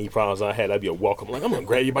 many knee problems I had, that'd be a welcome. Like, I'm gonna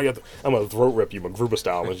grab you by your, I'm gonna throat rip you, MacGruber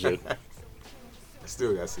style and shit. I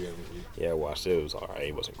still gotta see everything. Yeah, I watched it. It was alright.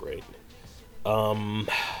 It wasn't great.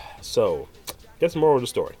 So, guess the moral of the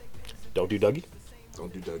story. Don't do Dougie.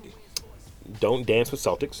 Don't do Dougie. Don't dance with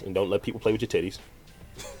Celtics, and don't let people play with your titties.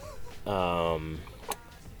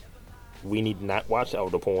 We need not watch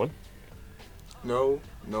elder porn. No,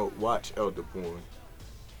 watch elder porn.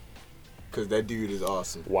 Cause that dude is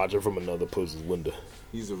awesome. Watch it from another person's window.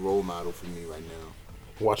 He's a role model for me right now.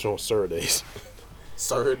 Watch it on Saturdays.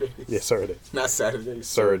 Saturdays? Yeah, Saturdays. Not Saturdays.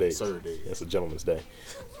 Saturdays. Saturdays. That's a gentleman's day.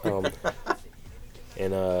 And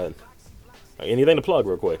anything to plug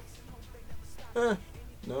real quick?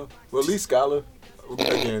 No. Well, Lee Scholar.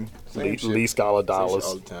 Again. Lee Scholar dollars.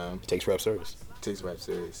 All the time. Takes rap serious. Takes rap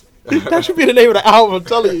serious. That should be the name of the album. I'm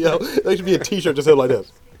telling you, yo. That should be a T-shirt just held like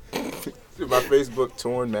this. My Facebook,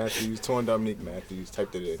 Torn Matthews, Torn Dominique Matthews.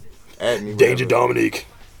 Type that in. Add me. Danger whatever. Dominique.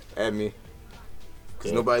 Add me.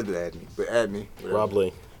 Because nobody did add me. But add me.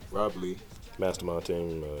 Whatever. Rob Lee. Mastermind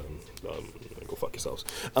team. Go fuck yourselves.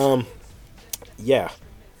 Yeah.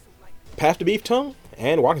 Path to Beef Tongue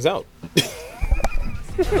and Walking's out.